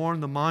 you adorn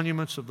the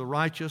monuments of the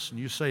righteous, and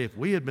you say, if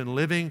we had been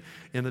living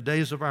in the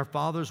days of our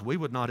fathers, we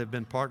would not have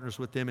been partners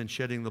with them in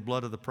shedding the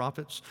blood of the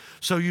prophets.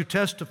 So you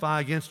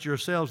testify against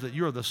yourselves that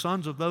you are the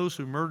sons of those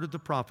who murdered the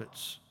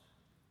prophets.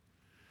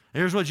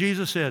 Here's what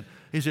Jesus said.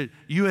 He said,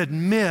 you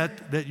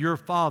admit that your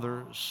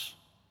fathers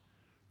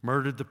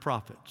murdered the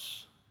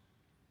prophets.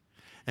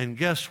 And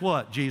guess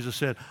what? Jesus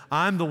said,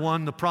 I'm the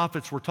one the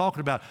prophets were talking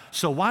about.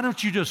 So why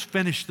don't you just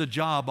finish the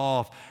job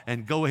off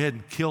and go ahead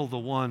and kill the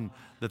one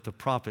that the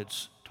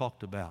prophets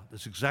talked about?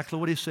 That's exactly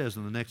what He says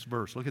in the next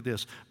verse. Look at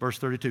this, verse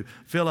 32.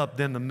 Fill up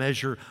then the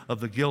measure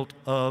of the guilt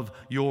of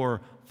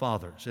your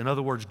fathers. In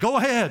other words, go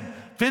ahead,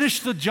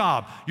 finish the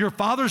job. Your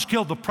fathers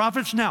killed the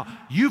prophets. Now,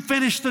 you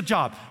finish the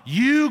job.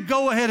 You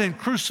go ahead and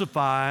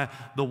crucify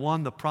the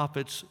one the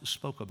prophets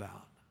spoke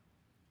about.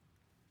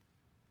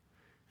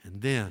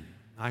 And then,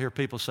 I hear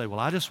people say, well,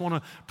 I just want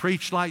to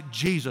preach like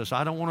Jesus.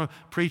 I don't want to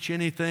preach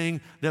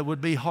anything that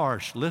would be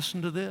harsh.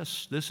 Listen to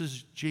this. This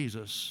is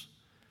Jesus.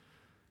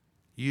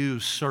 You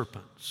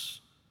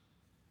serpents,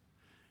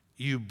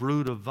 you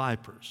brood of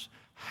vipers,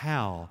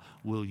 how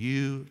will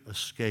you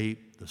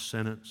escape the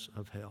sentence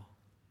of hell?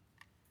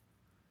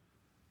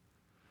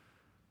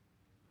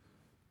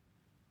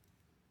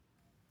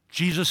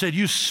 Jesus said,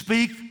 you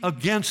speak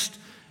against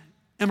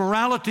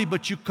immorality,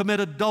 but you commit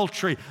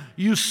adultery.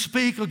 You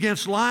speak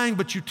against lying,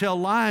 but you tell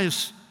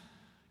lies.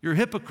 You're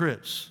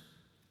hypocrites.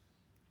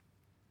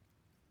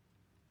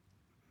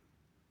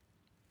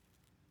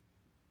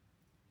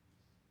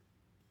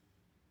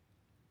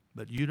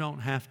 But you don't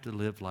have to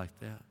live like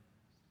that.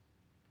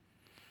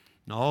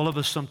 Now, all of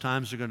us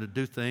sometimes are going to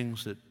do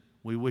things that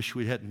we wish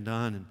we hadn't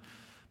done, and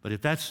But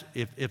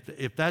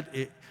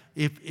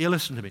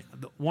listen to me,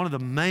 one of the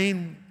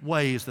main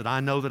ways that I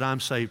know that I'm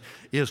saved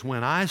is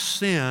when I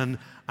sin,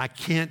 I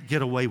can't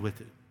get away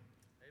with it.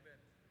 Amen.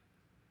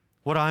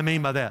 What do I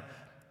mean by that?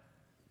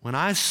 When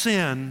I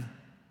sin,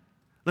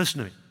 listen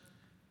to me.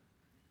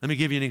 Let me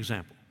give you an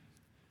example.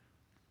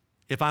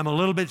 If I'm a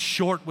little bit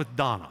short with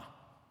Donna,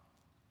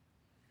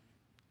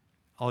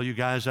 all you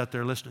guys out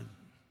there listening,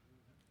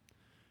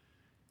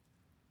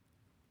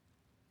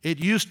 it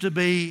used to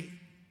be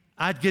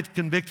I'd get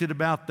convicted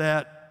about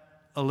that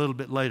a little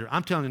bit later.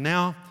 I'm telling you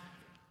now,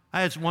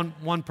 I had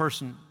one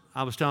person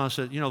I was telling, I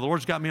said, the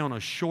Lord's got me on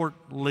a short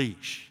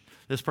leash.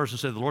 This person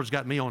said, the Lord's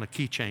got me on a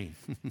keychain.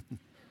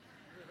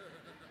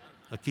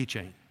 A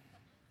keychain.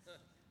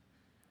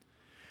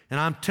 And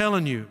I'm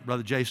telling you,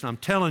 Brother Jason, I'm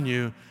telling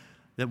you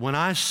that when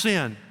I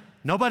sin,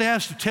 nobody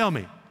has to tell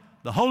me.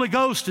 The Holy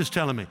Ghost is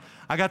telling me.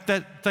 I got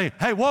that thing.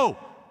 Hey, whoa,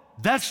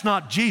 that's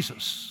not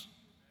Jesus.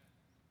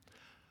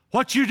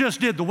 What you just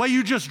did, the way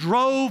you just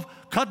drove,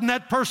 cutting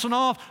that person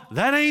off,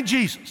 that ain't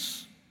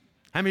Jesus.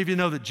 How many of you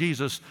know that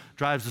Jesus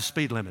drives the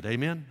speed limit?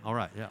 Amen? All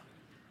right, yeah.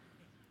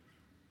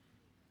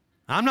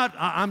 I'm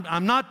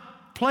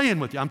not playing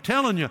with you. I'm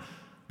telling you,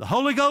 the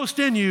Holy Ghost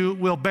in you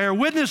will bear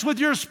witness with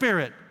your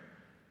spirit,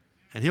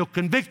 and He'll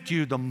convict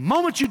you the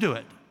moment you do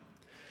it.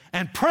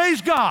 And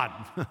praise God.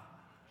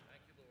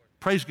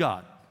 Praise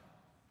God.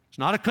 It's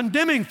not a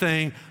condemning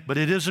thing, but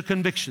it is a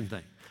conviction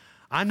thing.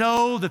 I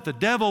know that the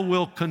devil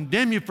will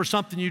condemn you for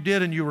something you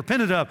did and you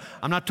repented of.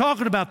 I'm not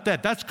talking about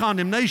that. That's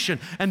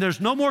condemnation. And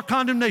there's no more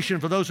condemnation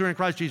for those who are in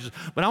Christ Jesus.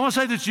 But I want to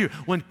say this to you.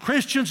 When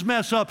Christians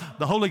mess up,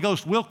 the Holy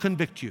Ghost will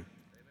convict you.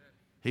 Amen.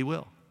 He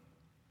will.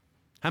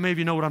 How many of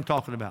you know what I'm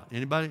talking about?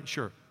 Anybody?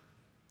 Sure.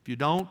 If you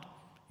don't,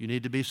 you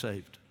need to be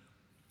saved.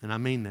 And I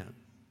mean that.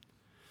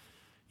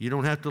 You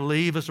don't have to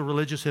leave as a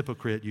religious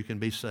hypocrite. You can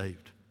be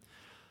saved.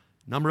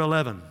 Number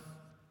 11,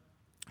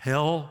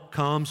 hell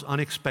comes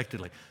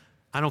unexpectedly.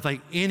 I don't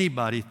think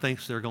anybody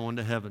thinks they're going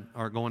to heaven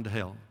or going to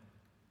hell.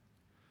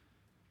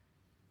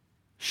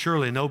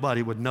 Surely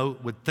nobody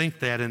would think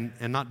that and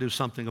not do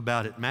something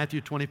about it.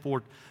 Matthew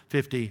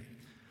 24:50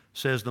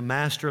 says, the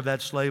master of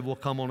that slave will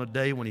come on a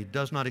day when he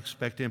does not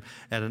expect him,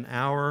 at an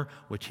hour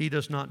which he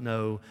does not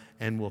know,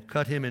 and will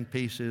cut him in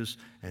pieces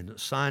and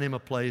assign him a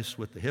place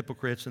with the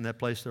hypocrites. In that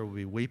place there will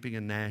be weeping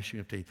and gnashing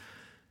of teeth.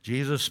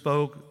 Jesus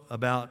spoke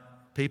about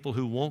people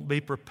who won't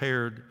be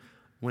prepared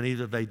when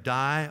either they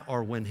die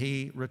or when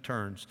He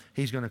returns.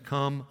 He's going to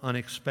come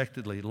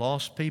unexpectedly.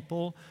 Lost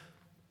people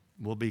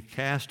will be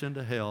cast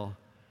into hell,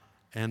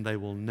 and they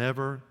will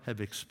never have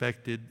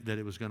expected that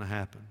it was going to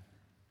happen.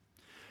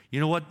 You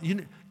know what?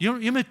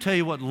 Let me tell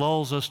you what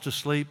lulls us to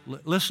sleep.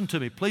 Listen to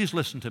me. Please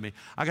listen to me.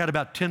 I got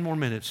about 10 more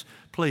minutes.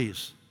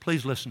 Please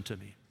listen to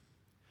me.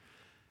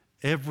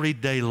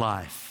 Everyday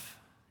life,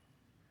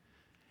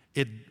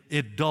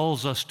 it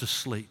dulls us to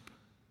sleep.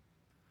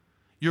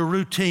 Your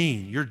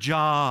routine, your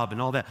job, and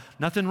all that.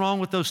 Nothing wrong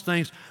with those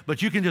things,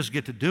 but you can just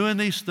get to doing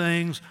these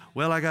things.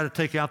 Well, I got to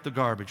take out the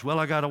garbage. Well,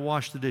 I got to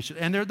wash the dishes.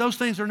 And those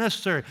things are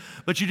necessary,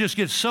 but you just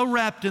get so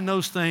wrapped in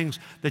those things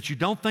that you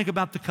don't think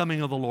about the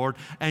coming of the Lord,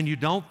 and you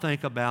don't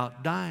think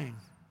about dying.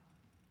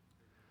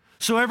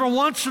 So every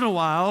once in a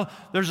while,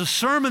 there's a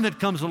sermon that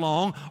comes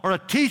along, or a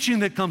teaching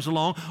that comes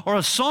along, or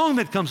a song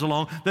that comes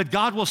along that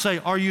God will say,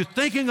 are you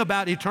thinking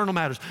about eternal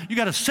matters? You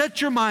got to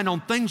set your mind on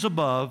things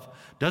above.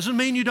 Doesn't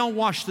mean you don't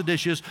wash the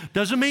dishes,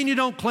 doesn't mean you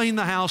don't clean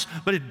the house,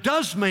 but it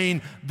does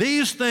mean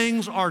these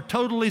things are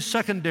totally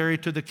secondary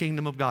to the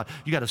kingdom of God.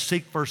 You got to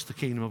seek first the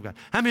kingdom of God.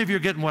 How many of you are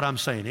getting what I'm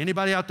saying?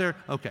 Anybody out there?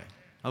 Okay,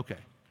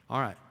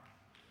 all right.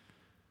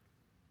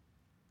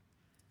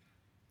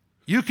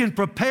 You can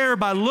prepare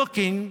by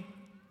looking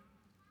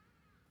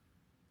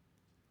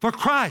for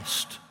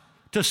Christ,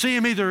 to see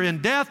Him either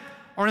in death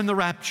or in the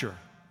rapture.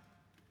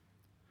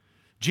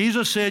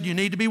 Jesus said you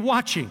need to be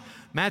watching.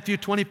 Matthew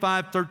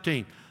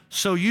 25:13.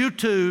 So you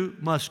too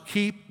must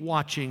keep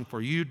watching, for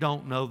you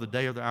don't know the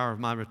day or the hour of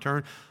my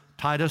return.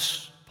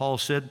 Titus, Paul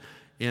said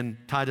in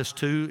Titus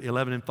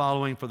 2:11 and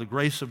following, for the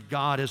grace of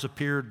God has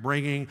appeared,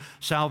 bringing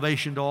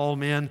salvation to all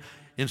men,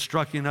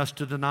 instructing us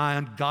to deny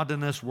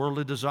ungodliness,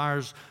 worldly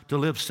desires, to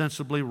live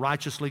sensibly,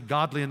 righteously,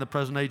 godly in the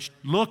present age,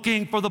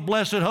 looking for the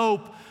blessed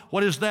hope.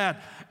 What is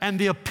that? And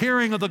the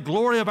appearing of the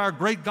glory of our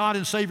great God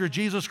and Savior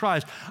Jesus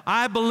Christ.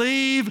 I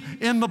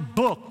believe in the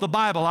book, the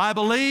Bible. I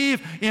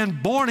believe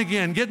in born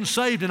again, getting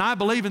saved, and I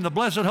believe in the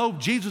blessed hope.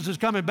 Jesus is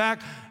coming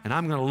back, and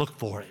I'm going to look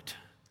for it.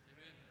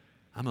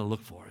 I'm going to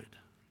look for it.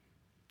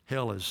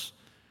 Hell is,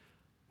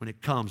 when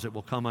it comes, it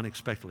will come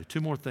unexpectedly.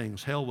 Two more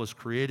things. Hell was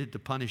created to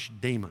punish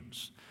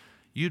demons.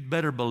 You'd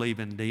better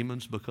believe in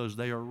demons because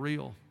they are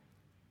real.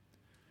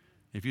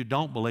 If you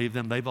don't believe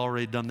them, they've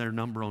already done their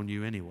number on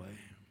you anyway.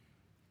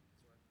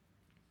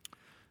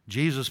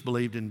 Jesus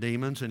believed in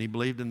demons and He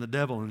believed in the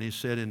devil, and He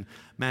said in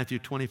Matthew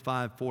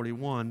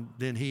 25:41,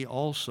 then He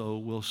also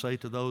will say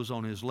to those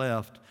on His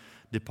left,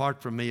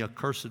 depart from me,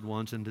 accursed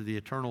ones, into the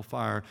eternal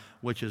fire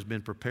which has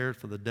been prepared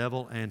for the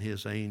devil and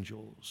his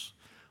angels.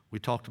 We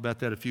talked about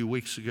that a few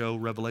weeks ago,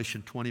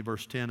 Revelation 20,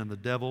 verse 10, and the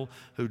devil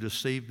who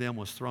deceived them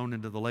was thrown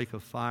into the lake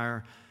of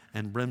fire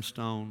and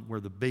brimstone, where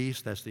the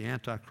beast, that's the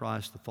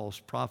Antichrist, the false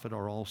prophet,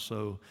 are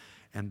also,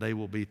 and they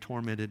will be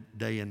tormented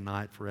day and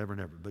night forever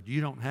and ever. But you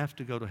don't have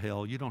to go to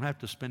hell. You don't have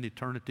to spend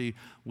eternity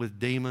with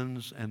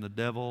demons and the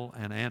devil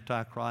and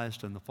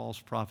Antichrist and the false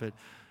prophet.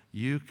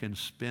 You can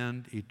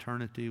spend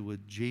eternity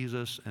with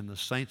Jesus and the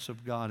saints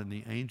of God and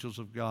the angels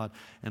of God.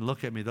 And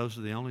look at me, those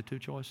are the only two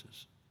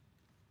choices.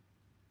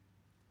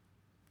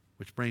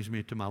 Which brings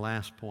me to my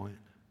last point.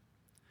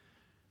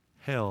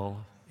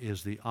 Hell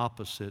is the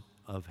opposite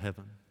of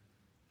heaven.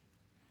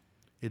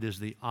 It is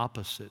the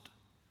opposite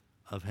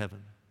of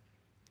heaven.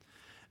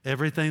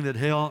 Everything that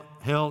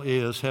hell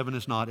is, heaven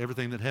is not.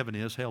 Everything that heaven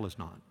is, hell is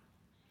not.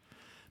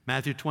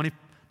 Matthew 20,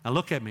 now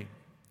look at me.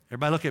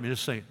 Everybody look at me,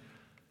 just say it.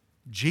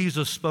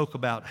 Jesus spoke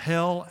about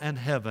hell and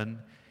heaven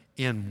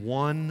in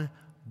one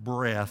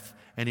breath,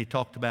 and he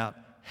talked about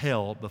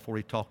hell before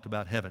he talked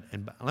about heaven.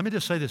 And let me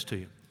just say this to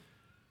you.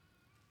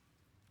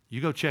 You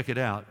go check it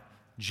out.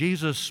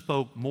 Jesus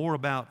spoke more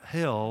about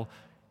hell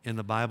in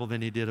the Bible than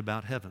he did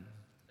about heaven.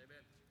 Amen.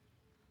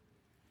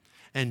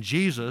 And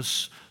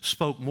Jesus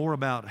spoke more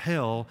about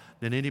hell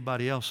than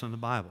anybody else in the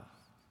Bible.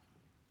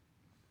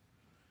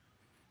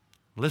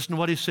 Listen to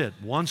what he said.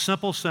 One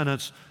simple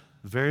sentence,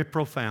 very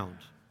profound.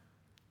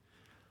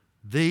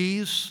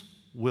 These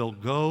will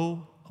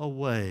go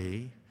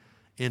away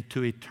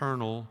into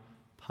eternal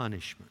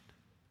punishment.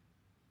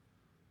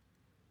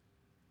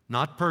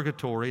 Not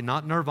purgatory,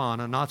 not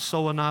nirvana, not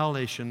soul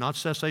annihilation, not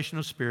cessation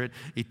of spirit,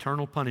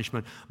 eternal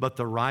punishment, but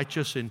the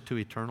righteous into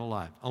eternal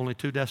life. Only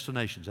two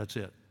destinations, that's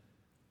it.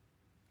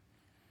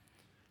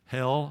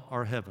 Hell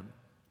or heaven.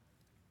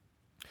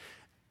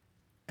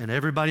 And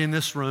everybody in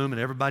this room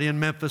and everybody in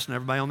Memphis and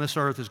everybody on this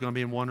earth is going to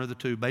be in one or the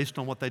two based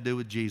on what they do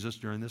with Jesus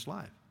during this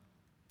life.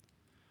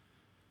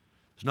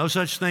 There's no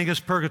such thing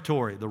as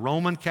purgatory, the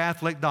Roman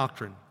Catholic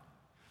doctrine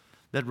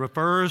that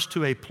refers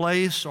to a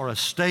place or a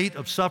state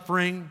of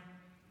suffering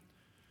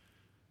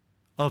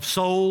of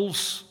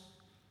souls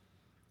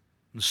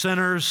and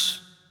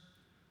sinners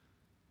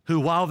who,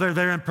 while they're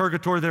there in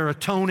purgatory, they're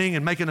atoning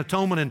and making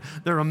atonement and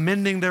they're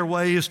amending their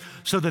ways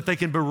so that they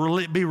can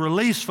be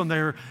released from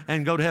there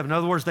and go to heaven. In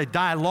other words, they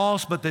die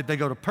lost, but they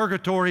go to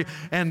purgatory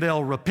and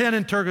they'll repent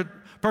in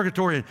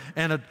purgatory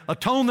and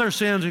atone their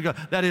sins and go.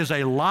 That is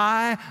a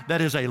lie.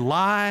 That is a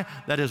lie.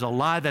 That is a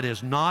lie. That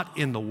is not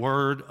in the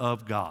Word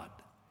of God.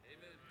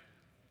 Amen.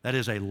 That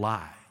is a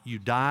lie. You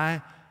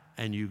die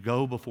and you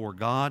go before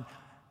God.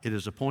 It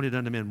is appointed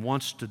unto men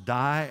once to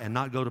die and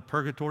not go to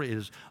purgatory. It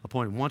is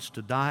appointed once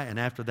to die, and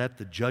after that,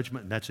 the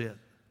judgment, and that's it.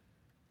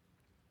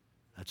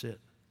 That's it.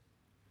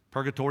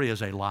 Purgatory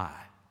is a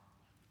lie.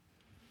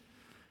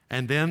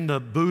 And then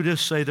the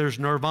Buddhists say there's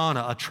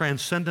nirvana, a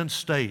transcendent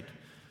state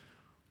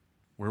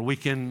where we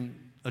can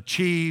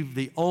achieve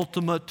the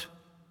ultimate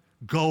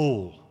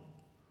goal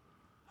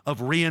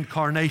of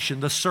reincarnation,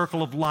 the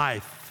circle of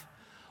life,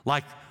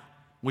 like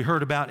we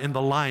heard about in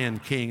The Lion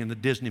King in the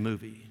Disney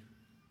movie.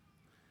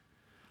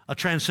 A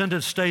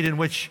transcendent state in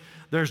which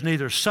there's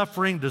neither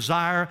suffering,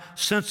 desire,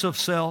 sense of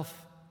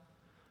self.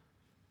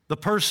 The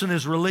person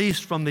is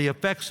released from the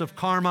effects of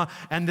karma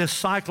and this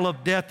cycle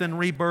of death and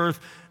rebirth.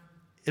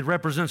 It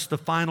represents the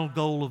final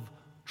goal of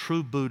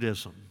true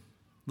Buddhism.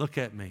 Look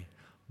at me.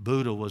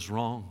 Buddha was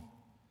wrong.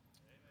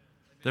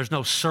 There's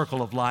no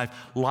circle of life.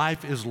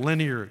 Life is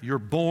linear. You're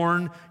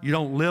born. You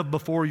don't live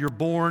before you're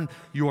born.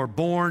 You are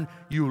born.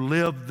 You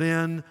live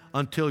then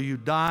until you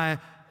die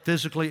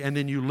physically, and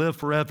then you live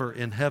forever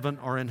in heaven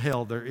or in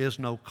hell. There is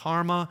no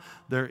karma.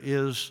 There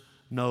is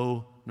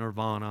no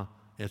nirvana.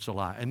 It's a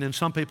lie. And then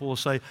some people will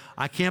say,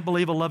 I can't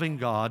believe a loving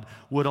God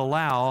would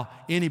allow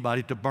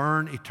anybody to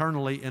burn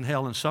eternally in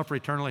hell and suffer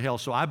eternally in hell.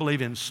 So I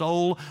believe in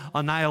soul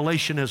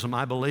annihilationism.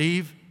 I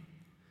believe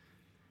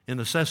in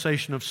the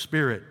cessation of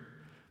spirit.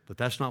 But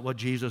that's not what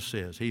Jesus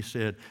says. He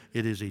said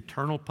it is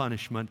eternal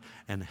punishment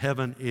and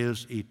heaven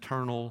is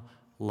eternal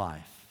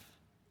life.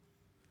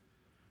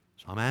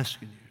 So I'm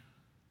asking you,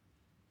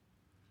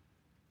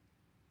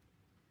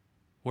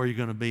 where are you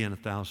going to be in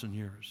 1,000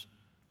 years?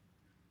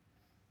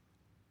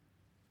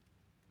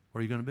 Where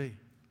are you going to be?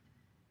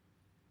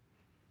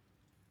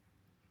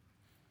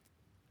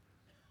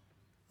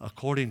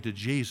 According to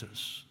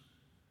Jesus,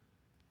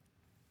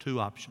 two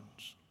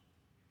options: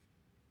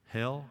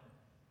 hell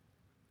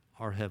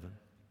or heaven,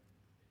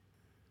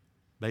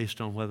 based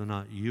on whether or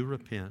not you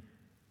repent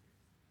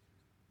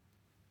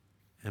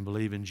and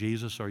believe in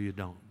Jesus or you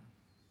don't.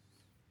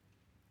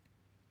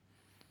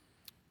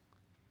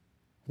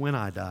 When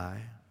I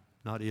die,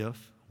 not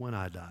if, when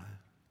I die,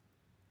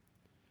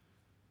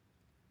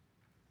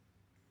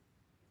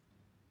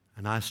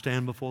 and I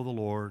stand before the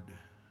Lord,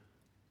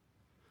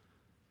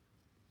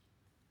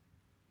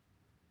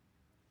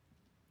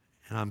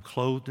 and I'm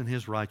clothed in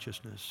His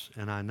righteousness,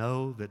 and I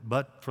know that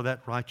but for that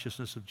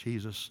righteousness of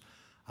Jesus,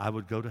 I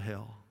would go to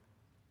hell.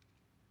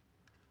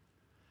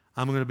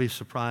 I'm going to be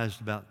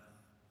surprised about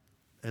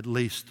at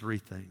least three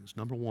things.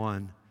 Number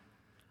one,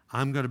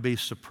 I'm going to be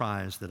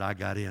surprised that I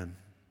got in.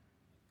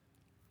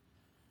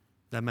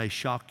 That may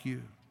shock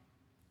you.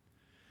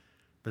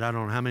 But I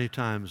don't know how many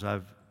times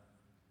I've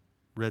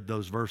read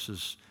those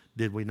verses,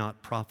 did we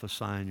not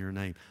prophesy in your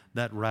name?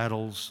 That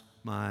rattles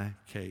my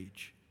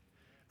cage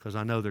because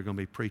I know there are going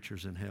to be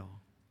preachers in hell.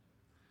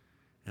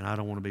 And I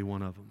don't want to be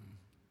one of them.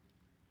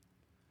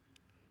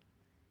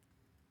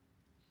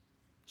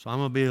 So I'm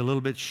going to be a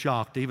little bit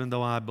shocked, even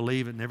though I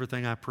believe it in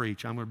everything I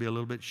preach. I'm going to be a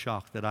little bit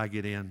shocked that I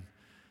get in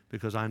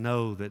because I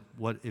know that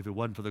if it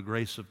wasn't for the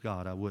grace of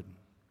God, I wouldn't.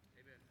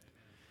 Amen.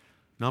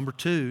 Number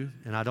two,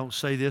 and I don't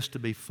say this to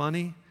be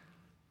funny,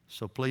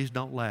 so please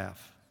don't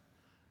laugh.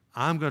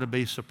 I'm going to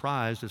be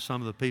surprised at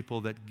some of the people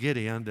that get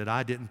in that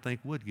I didn't think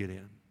would get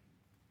in.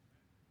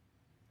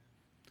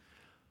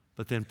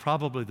 But then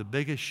probably the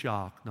biggest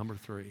shock, number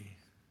three,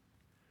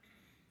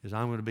 is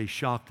I'm going to be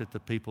shocked at the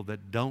people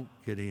that don't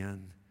get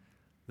in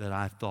that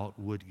I thought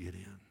would get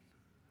in.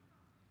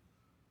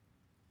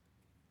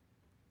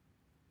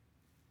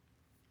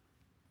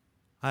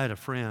 I had a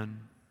friend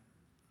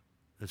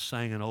that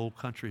sang an old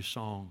country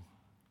song.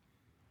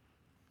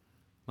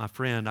 My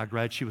friend,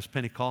 she was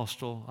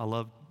Pentecostal. I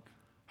loved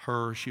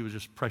her. She was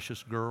just a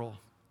precious girl.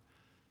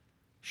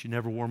 She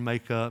never wore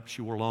makeup.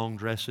 She wore long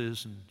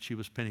dresses, and she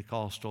was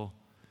Pentecostal.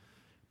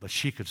 But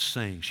she could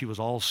sing. She was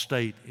all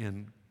state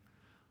in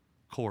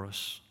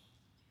chorus.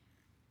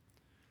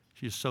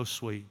 She's so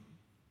sweet.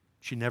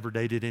 She never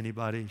dated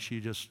anybody.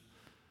 She just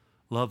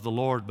loved the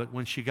Lord. But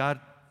when she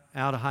got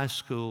out of high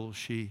school,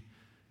 she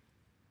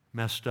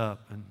messed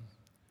up and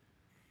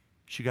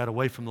she got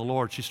away from the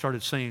Lord. She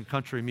started singing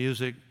country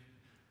music.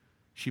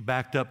 She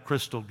backed up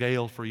Crystal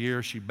Gale for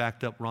years. She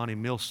backed up Ronnie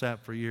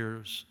Millsap for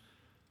years.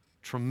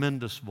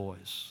 Tremendous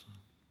voice.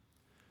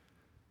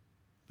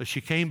 But she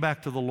came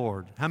back to the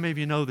Lord. How many of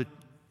you know that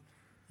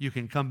you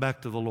can come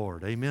back to the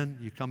Lord? Amen?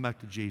 You come back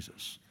to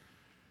Jesus.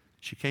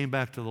 She came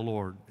back to the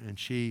Lord, and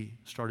she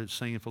started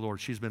singing for the Lord.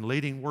 She's been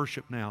leading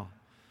worship now.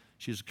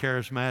 She's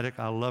charismatic.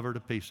 I love her to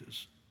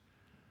pieces.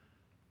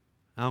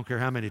 I don't care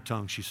how many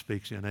tongues she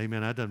speaks in.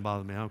 Amen? That doesn't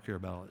bother me. I don't care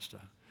about all that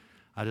stuff.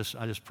 I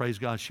just praise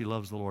God she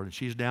loves the Lord. And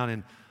she's down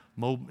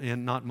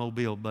in not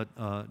Mobile,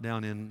 but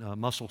down in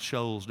Muscle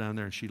Shoals down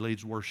there, and she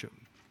leads worship.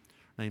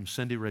 Her name's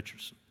Cindy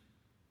Richardson.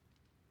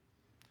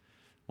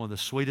 One of the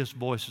sweetest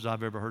voices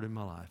I've ever heard in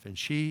my life. And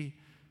she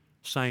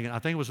sang it. I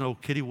think it was an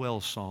old Kitty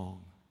Wells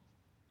song.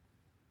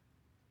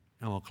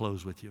 I'm going to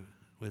close with you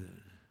with it.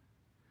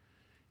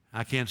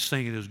 I can't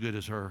sing it as good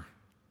as her.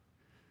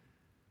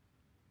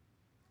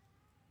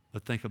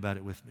 But think about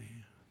it with me.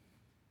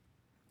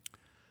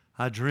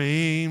 I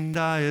dreamed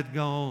I had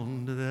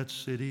gone to that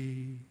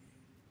city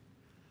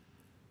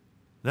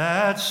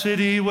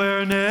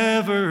where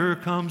never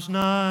comes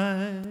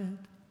night.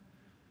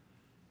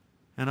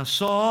 And I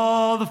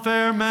saw the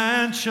fair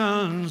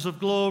mansions of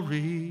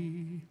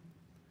glory.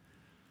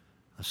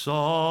 I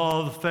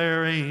saw the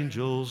fair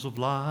angels of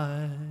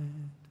light.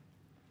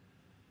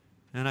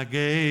 And I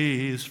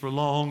gazed for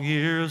long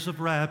years of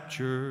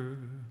rapture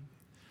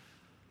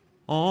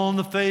on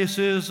the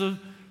faces of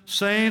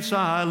saints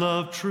I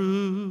love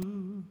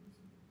true.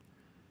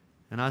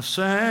 And I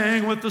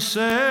sang with the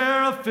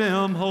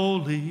seraphim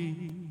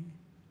holy.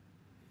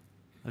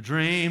 I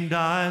dreamed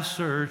I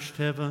searched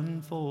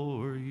heaven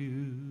for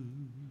you.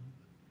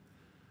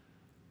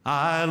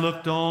 I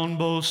looked on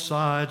both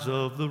sides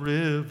of the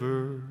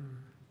river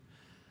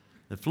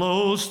that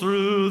flows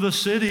through the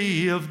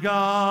city of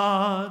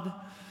God.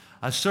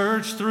 I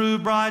searched through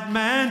bright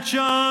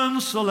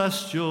mansions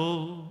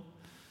celestial,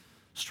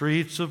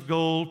 streets of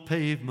gold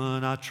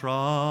pavement I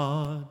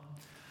trod,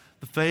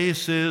 the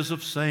faces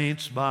of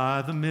saints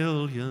by the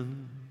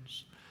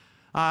millions.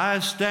 I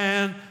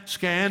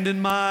scanned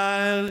in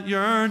my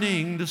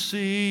yearning to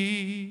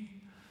see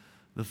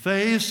the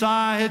face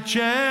I had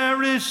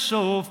cherished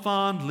so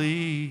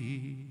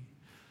fondly,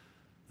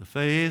 the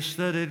face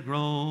that had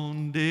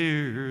grown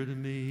dear to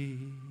me.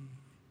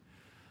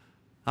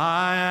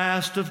 I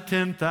asked of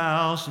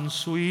 10,000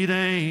 sweet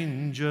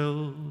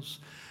angels,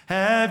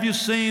 have you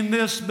seen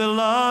this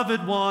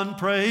beloved one,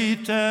 pray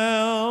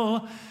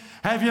tell?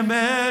 Have you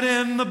met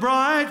in the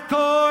bright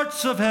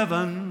courts of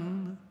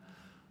heaven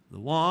the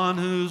one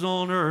whose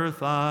on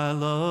earth I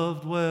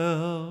loved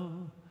well?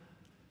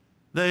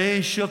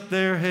 They shook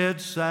their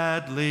heads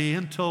sadly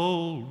and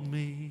told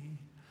me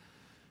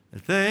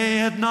that they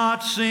had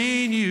not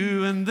seen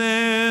you, and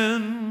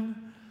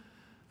then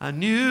I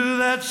knew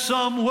that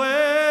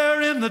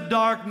somewhere in the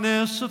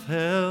darkness of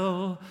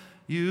hell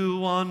you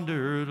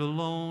wandered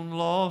alone,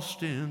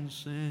 lost in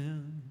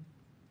sin.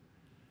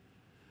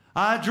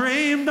 I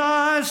dreamed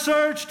I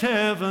searched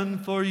heaven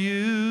for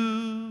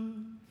you,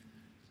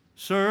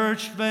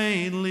 searched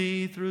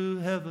vainly through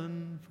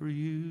heaven for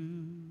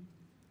you.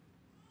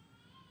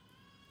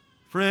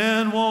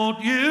 Friend,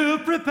 won't you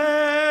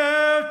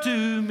prepare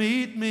to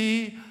meet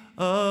me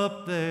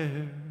up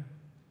there,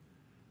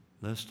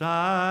 lest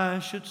I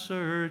should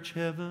search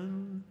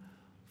heaven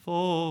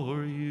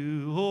for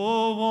you?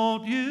 Oh,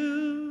 won't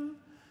you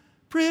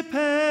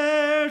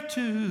prepare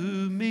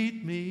to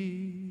meet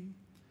me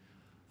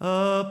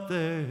up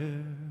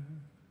there,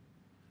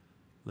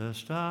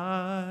 lest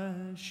I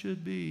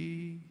should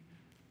be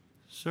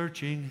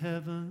searching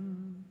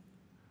heaven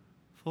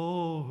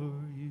for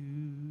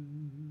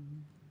you.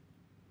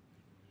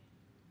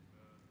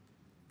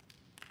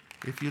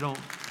 If you don't,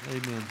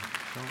 amen.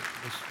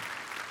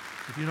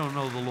 If you don't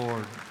know the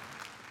Lord,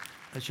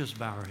 let's just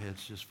bow our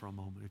heads just for a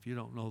moment. If you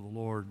don't know the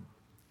Lord,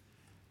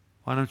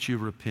 why don't you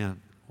repent?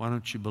 Why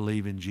don't you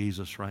believe in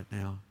Jesus right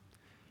now?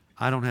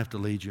 I don't have to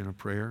lead you in a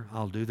prayer.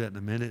 I'll do that in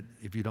a minute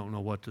if you don't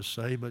know what to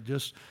say, but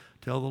just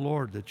tell the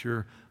Lord that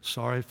you're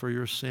sorry for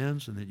your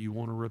sins and that you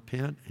want to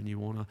repent and you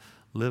want to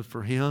live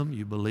for Him.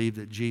 You believe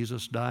that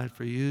Jesus died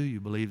for you. You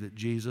believe that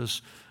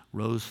Jesus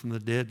rose from the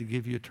dead to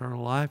give you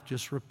eternal life.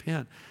 Just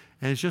repent.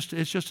 And it's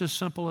just as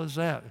simple as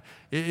that.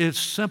 It's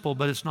simple,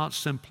 but it's not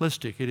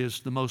simplistic. It is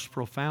the most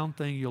profound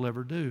thing you'll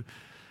ever do.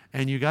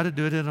 And you got to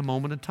do it in a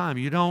moment of time.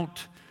 You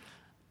don't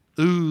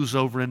ooze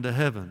over into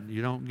heaven.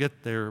 You don't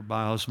get there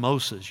by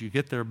osmosis. You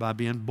get there by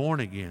being born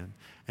again.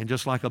 And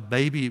just like a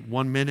baby,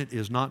 1 minute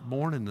is not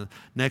born, and the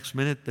next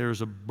minute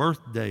there's a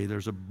birthday,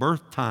 there's a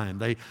birth time.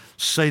 They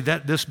say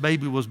that this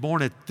baby was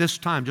born at this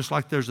time, just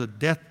like there's a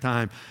death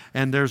time,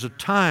 and there's a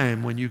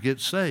time when you get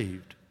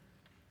saved.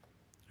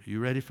 Are you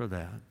ready for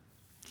that?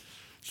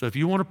 So if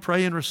you want to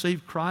pray and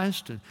receive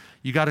Christ, and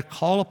you got to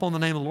call upon the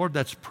name of the Lord,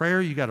 that's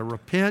prayer. You got to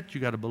repent.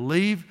 You got to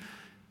believe.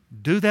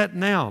 Do that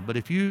now. But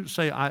if you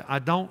say, I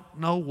don't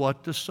know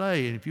what to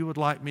say, and if you would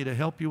like me to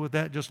help you with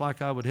that, just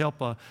like I would help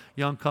a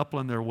young couple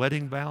in their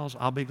wedding vows,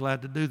 I'll be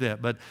glad to do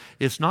that. But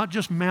it's not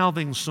just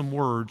mouthing some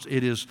words.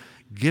 It is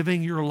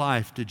giving your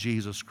life to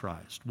Jesus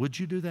Christ. Would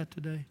you do that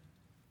today?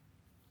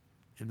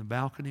 In the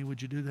balcony,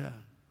 would you do that?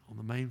 On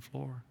the main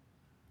floor?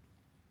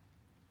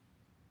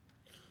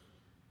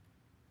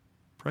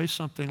 Pray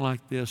something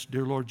like this.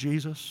 Dear Lord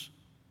Jesus,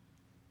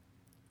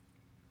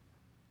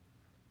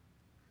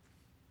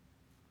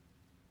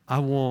 I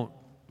want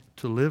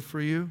to live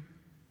for you.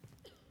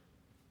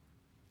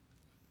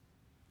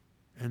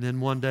 And then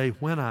one day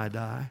when I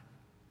die,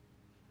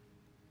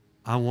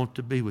 I want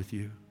to be with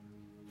you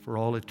for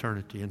all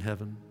eternity in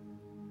heaven.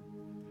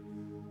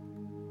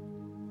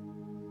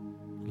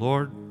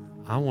 Lord,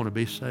 I want to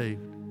be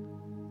saved.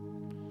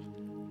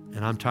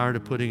 And I'm tired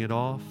of putting it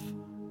off.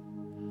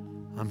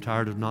 I'm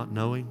tired of not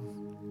knowing.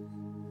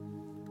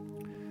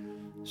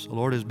 So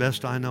Lord, as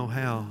best I know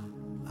how,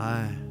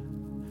 I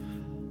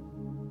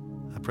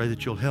pray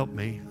that you'll help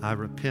me. I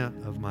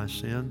repent of my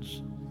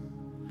sins.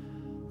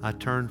 I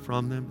turn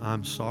from them.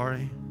 I'm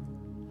sorry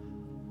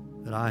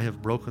that I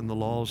have broken the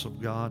laws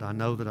of God. I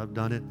know that I've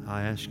done it.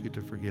 I ask you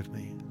to forgive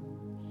me.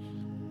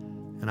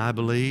 And I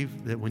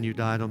believe that when you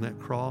died on that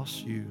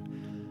cross, you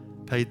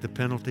paid the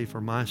penalty for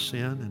my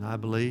sin. And I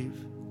believe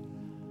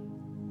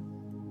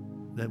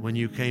that when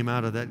you came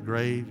out of that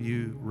grave,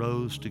 you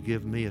rose to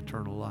give me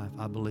eternal life.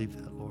 I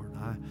believe that, Lord.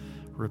 I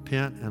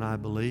repent and I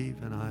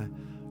believe and I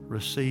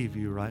receive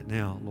you right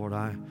now. Lord,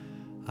 I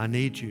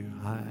need you.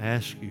 I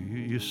ask you.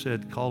 You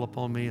said, call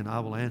upon me and I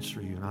will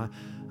answer you. And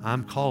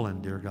I'm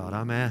calling, dear God.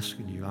 I'm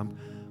asking you. I'm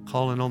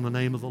calling on the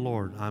name of the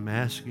Lord. I'm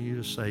asking you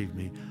to save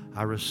me.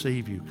 I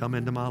receive you. Come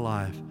into my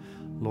life.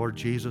 Lord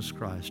Jesus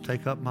Christ,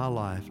 take up my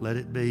life.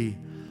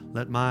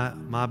 Let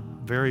my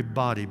very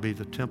body be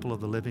the temple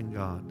of the living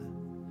God.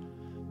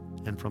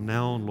 And from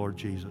now on, Lord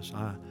Jesus,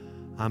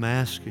 I'm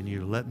asking you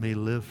to let me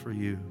live for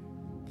you.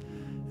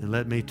 And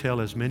let me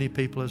tell as many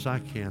people as I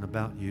can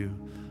about you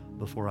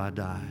before I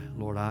die.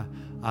 Lord, I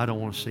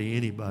don't want to see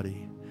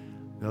anybody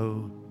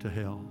go to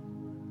hell.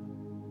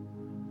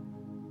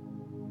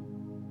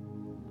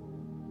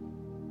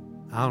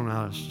 I don't know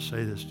how to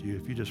say this to you.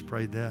 If you just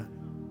prayed that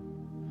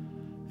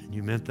and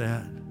you meant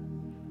that,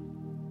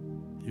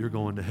 you're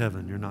going to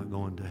heaven. You're not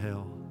going to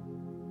hell.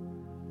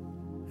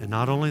 And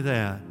not only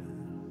that,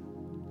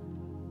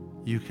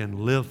 you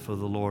can live for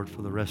the Lord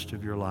for the rest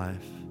of your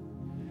life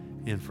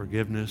in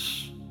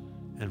forgiveness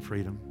and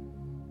freedom.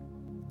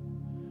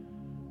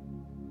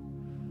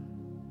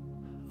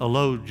 A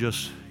load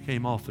just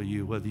came off of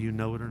you, whether you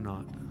know it or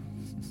not.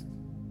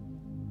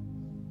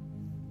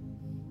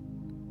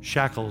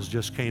 Shackles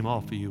just came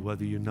off of you,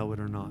 whether you know it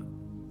or not.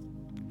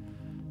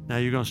 Now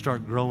you're going to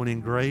start growing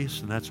in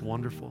grace, and that's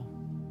wonderful.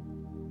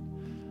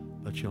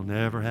 But you'll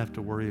never have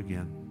to worry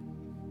again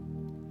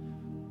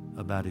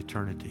about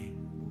eternity.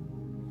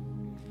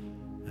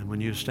 And when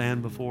you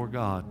stand before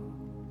God,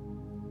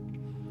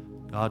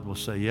 God will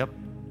say, yep,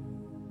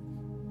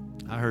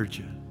 I heard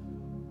you.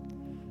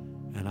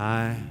 And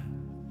I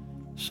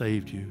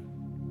saved you.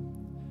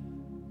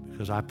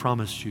 Because I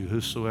promised you,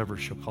 whosoever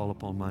shall call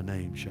upon my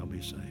name shall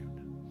be saved.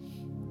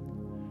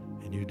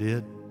 And you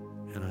did,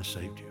 and I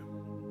saved you.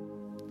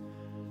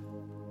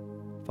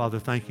 Father,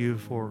 thank you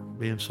for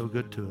being so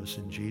good to us.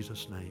 In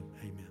Jesus' name,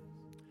 amen.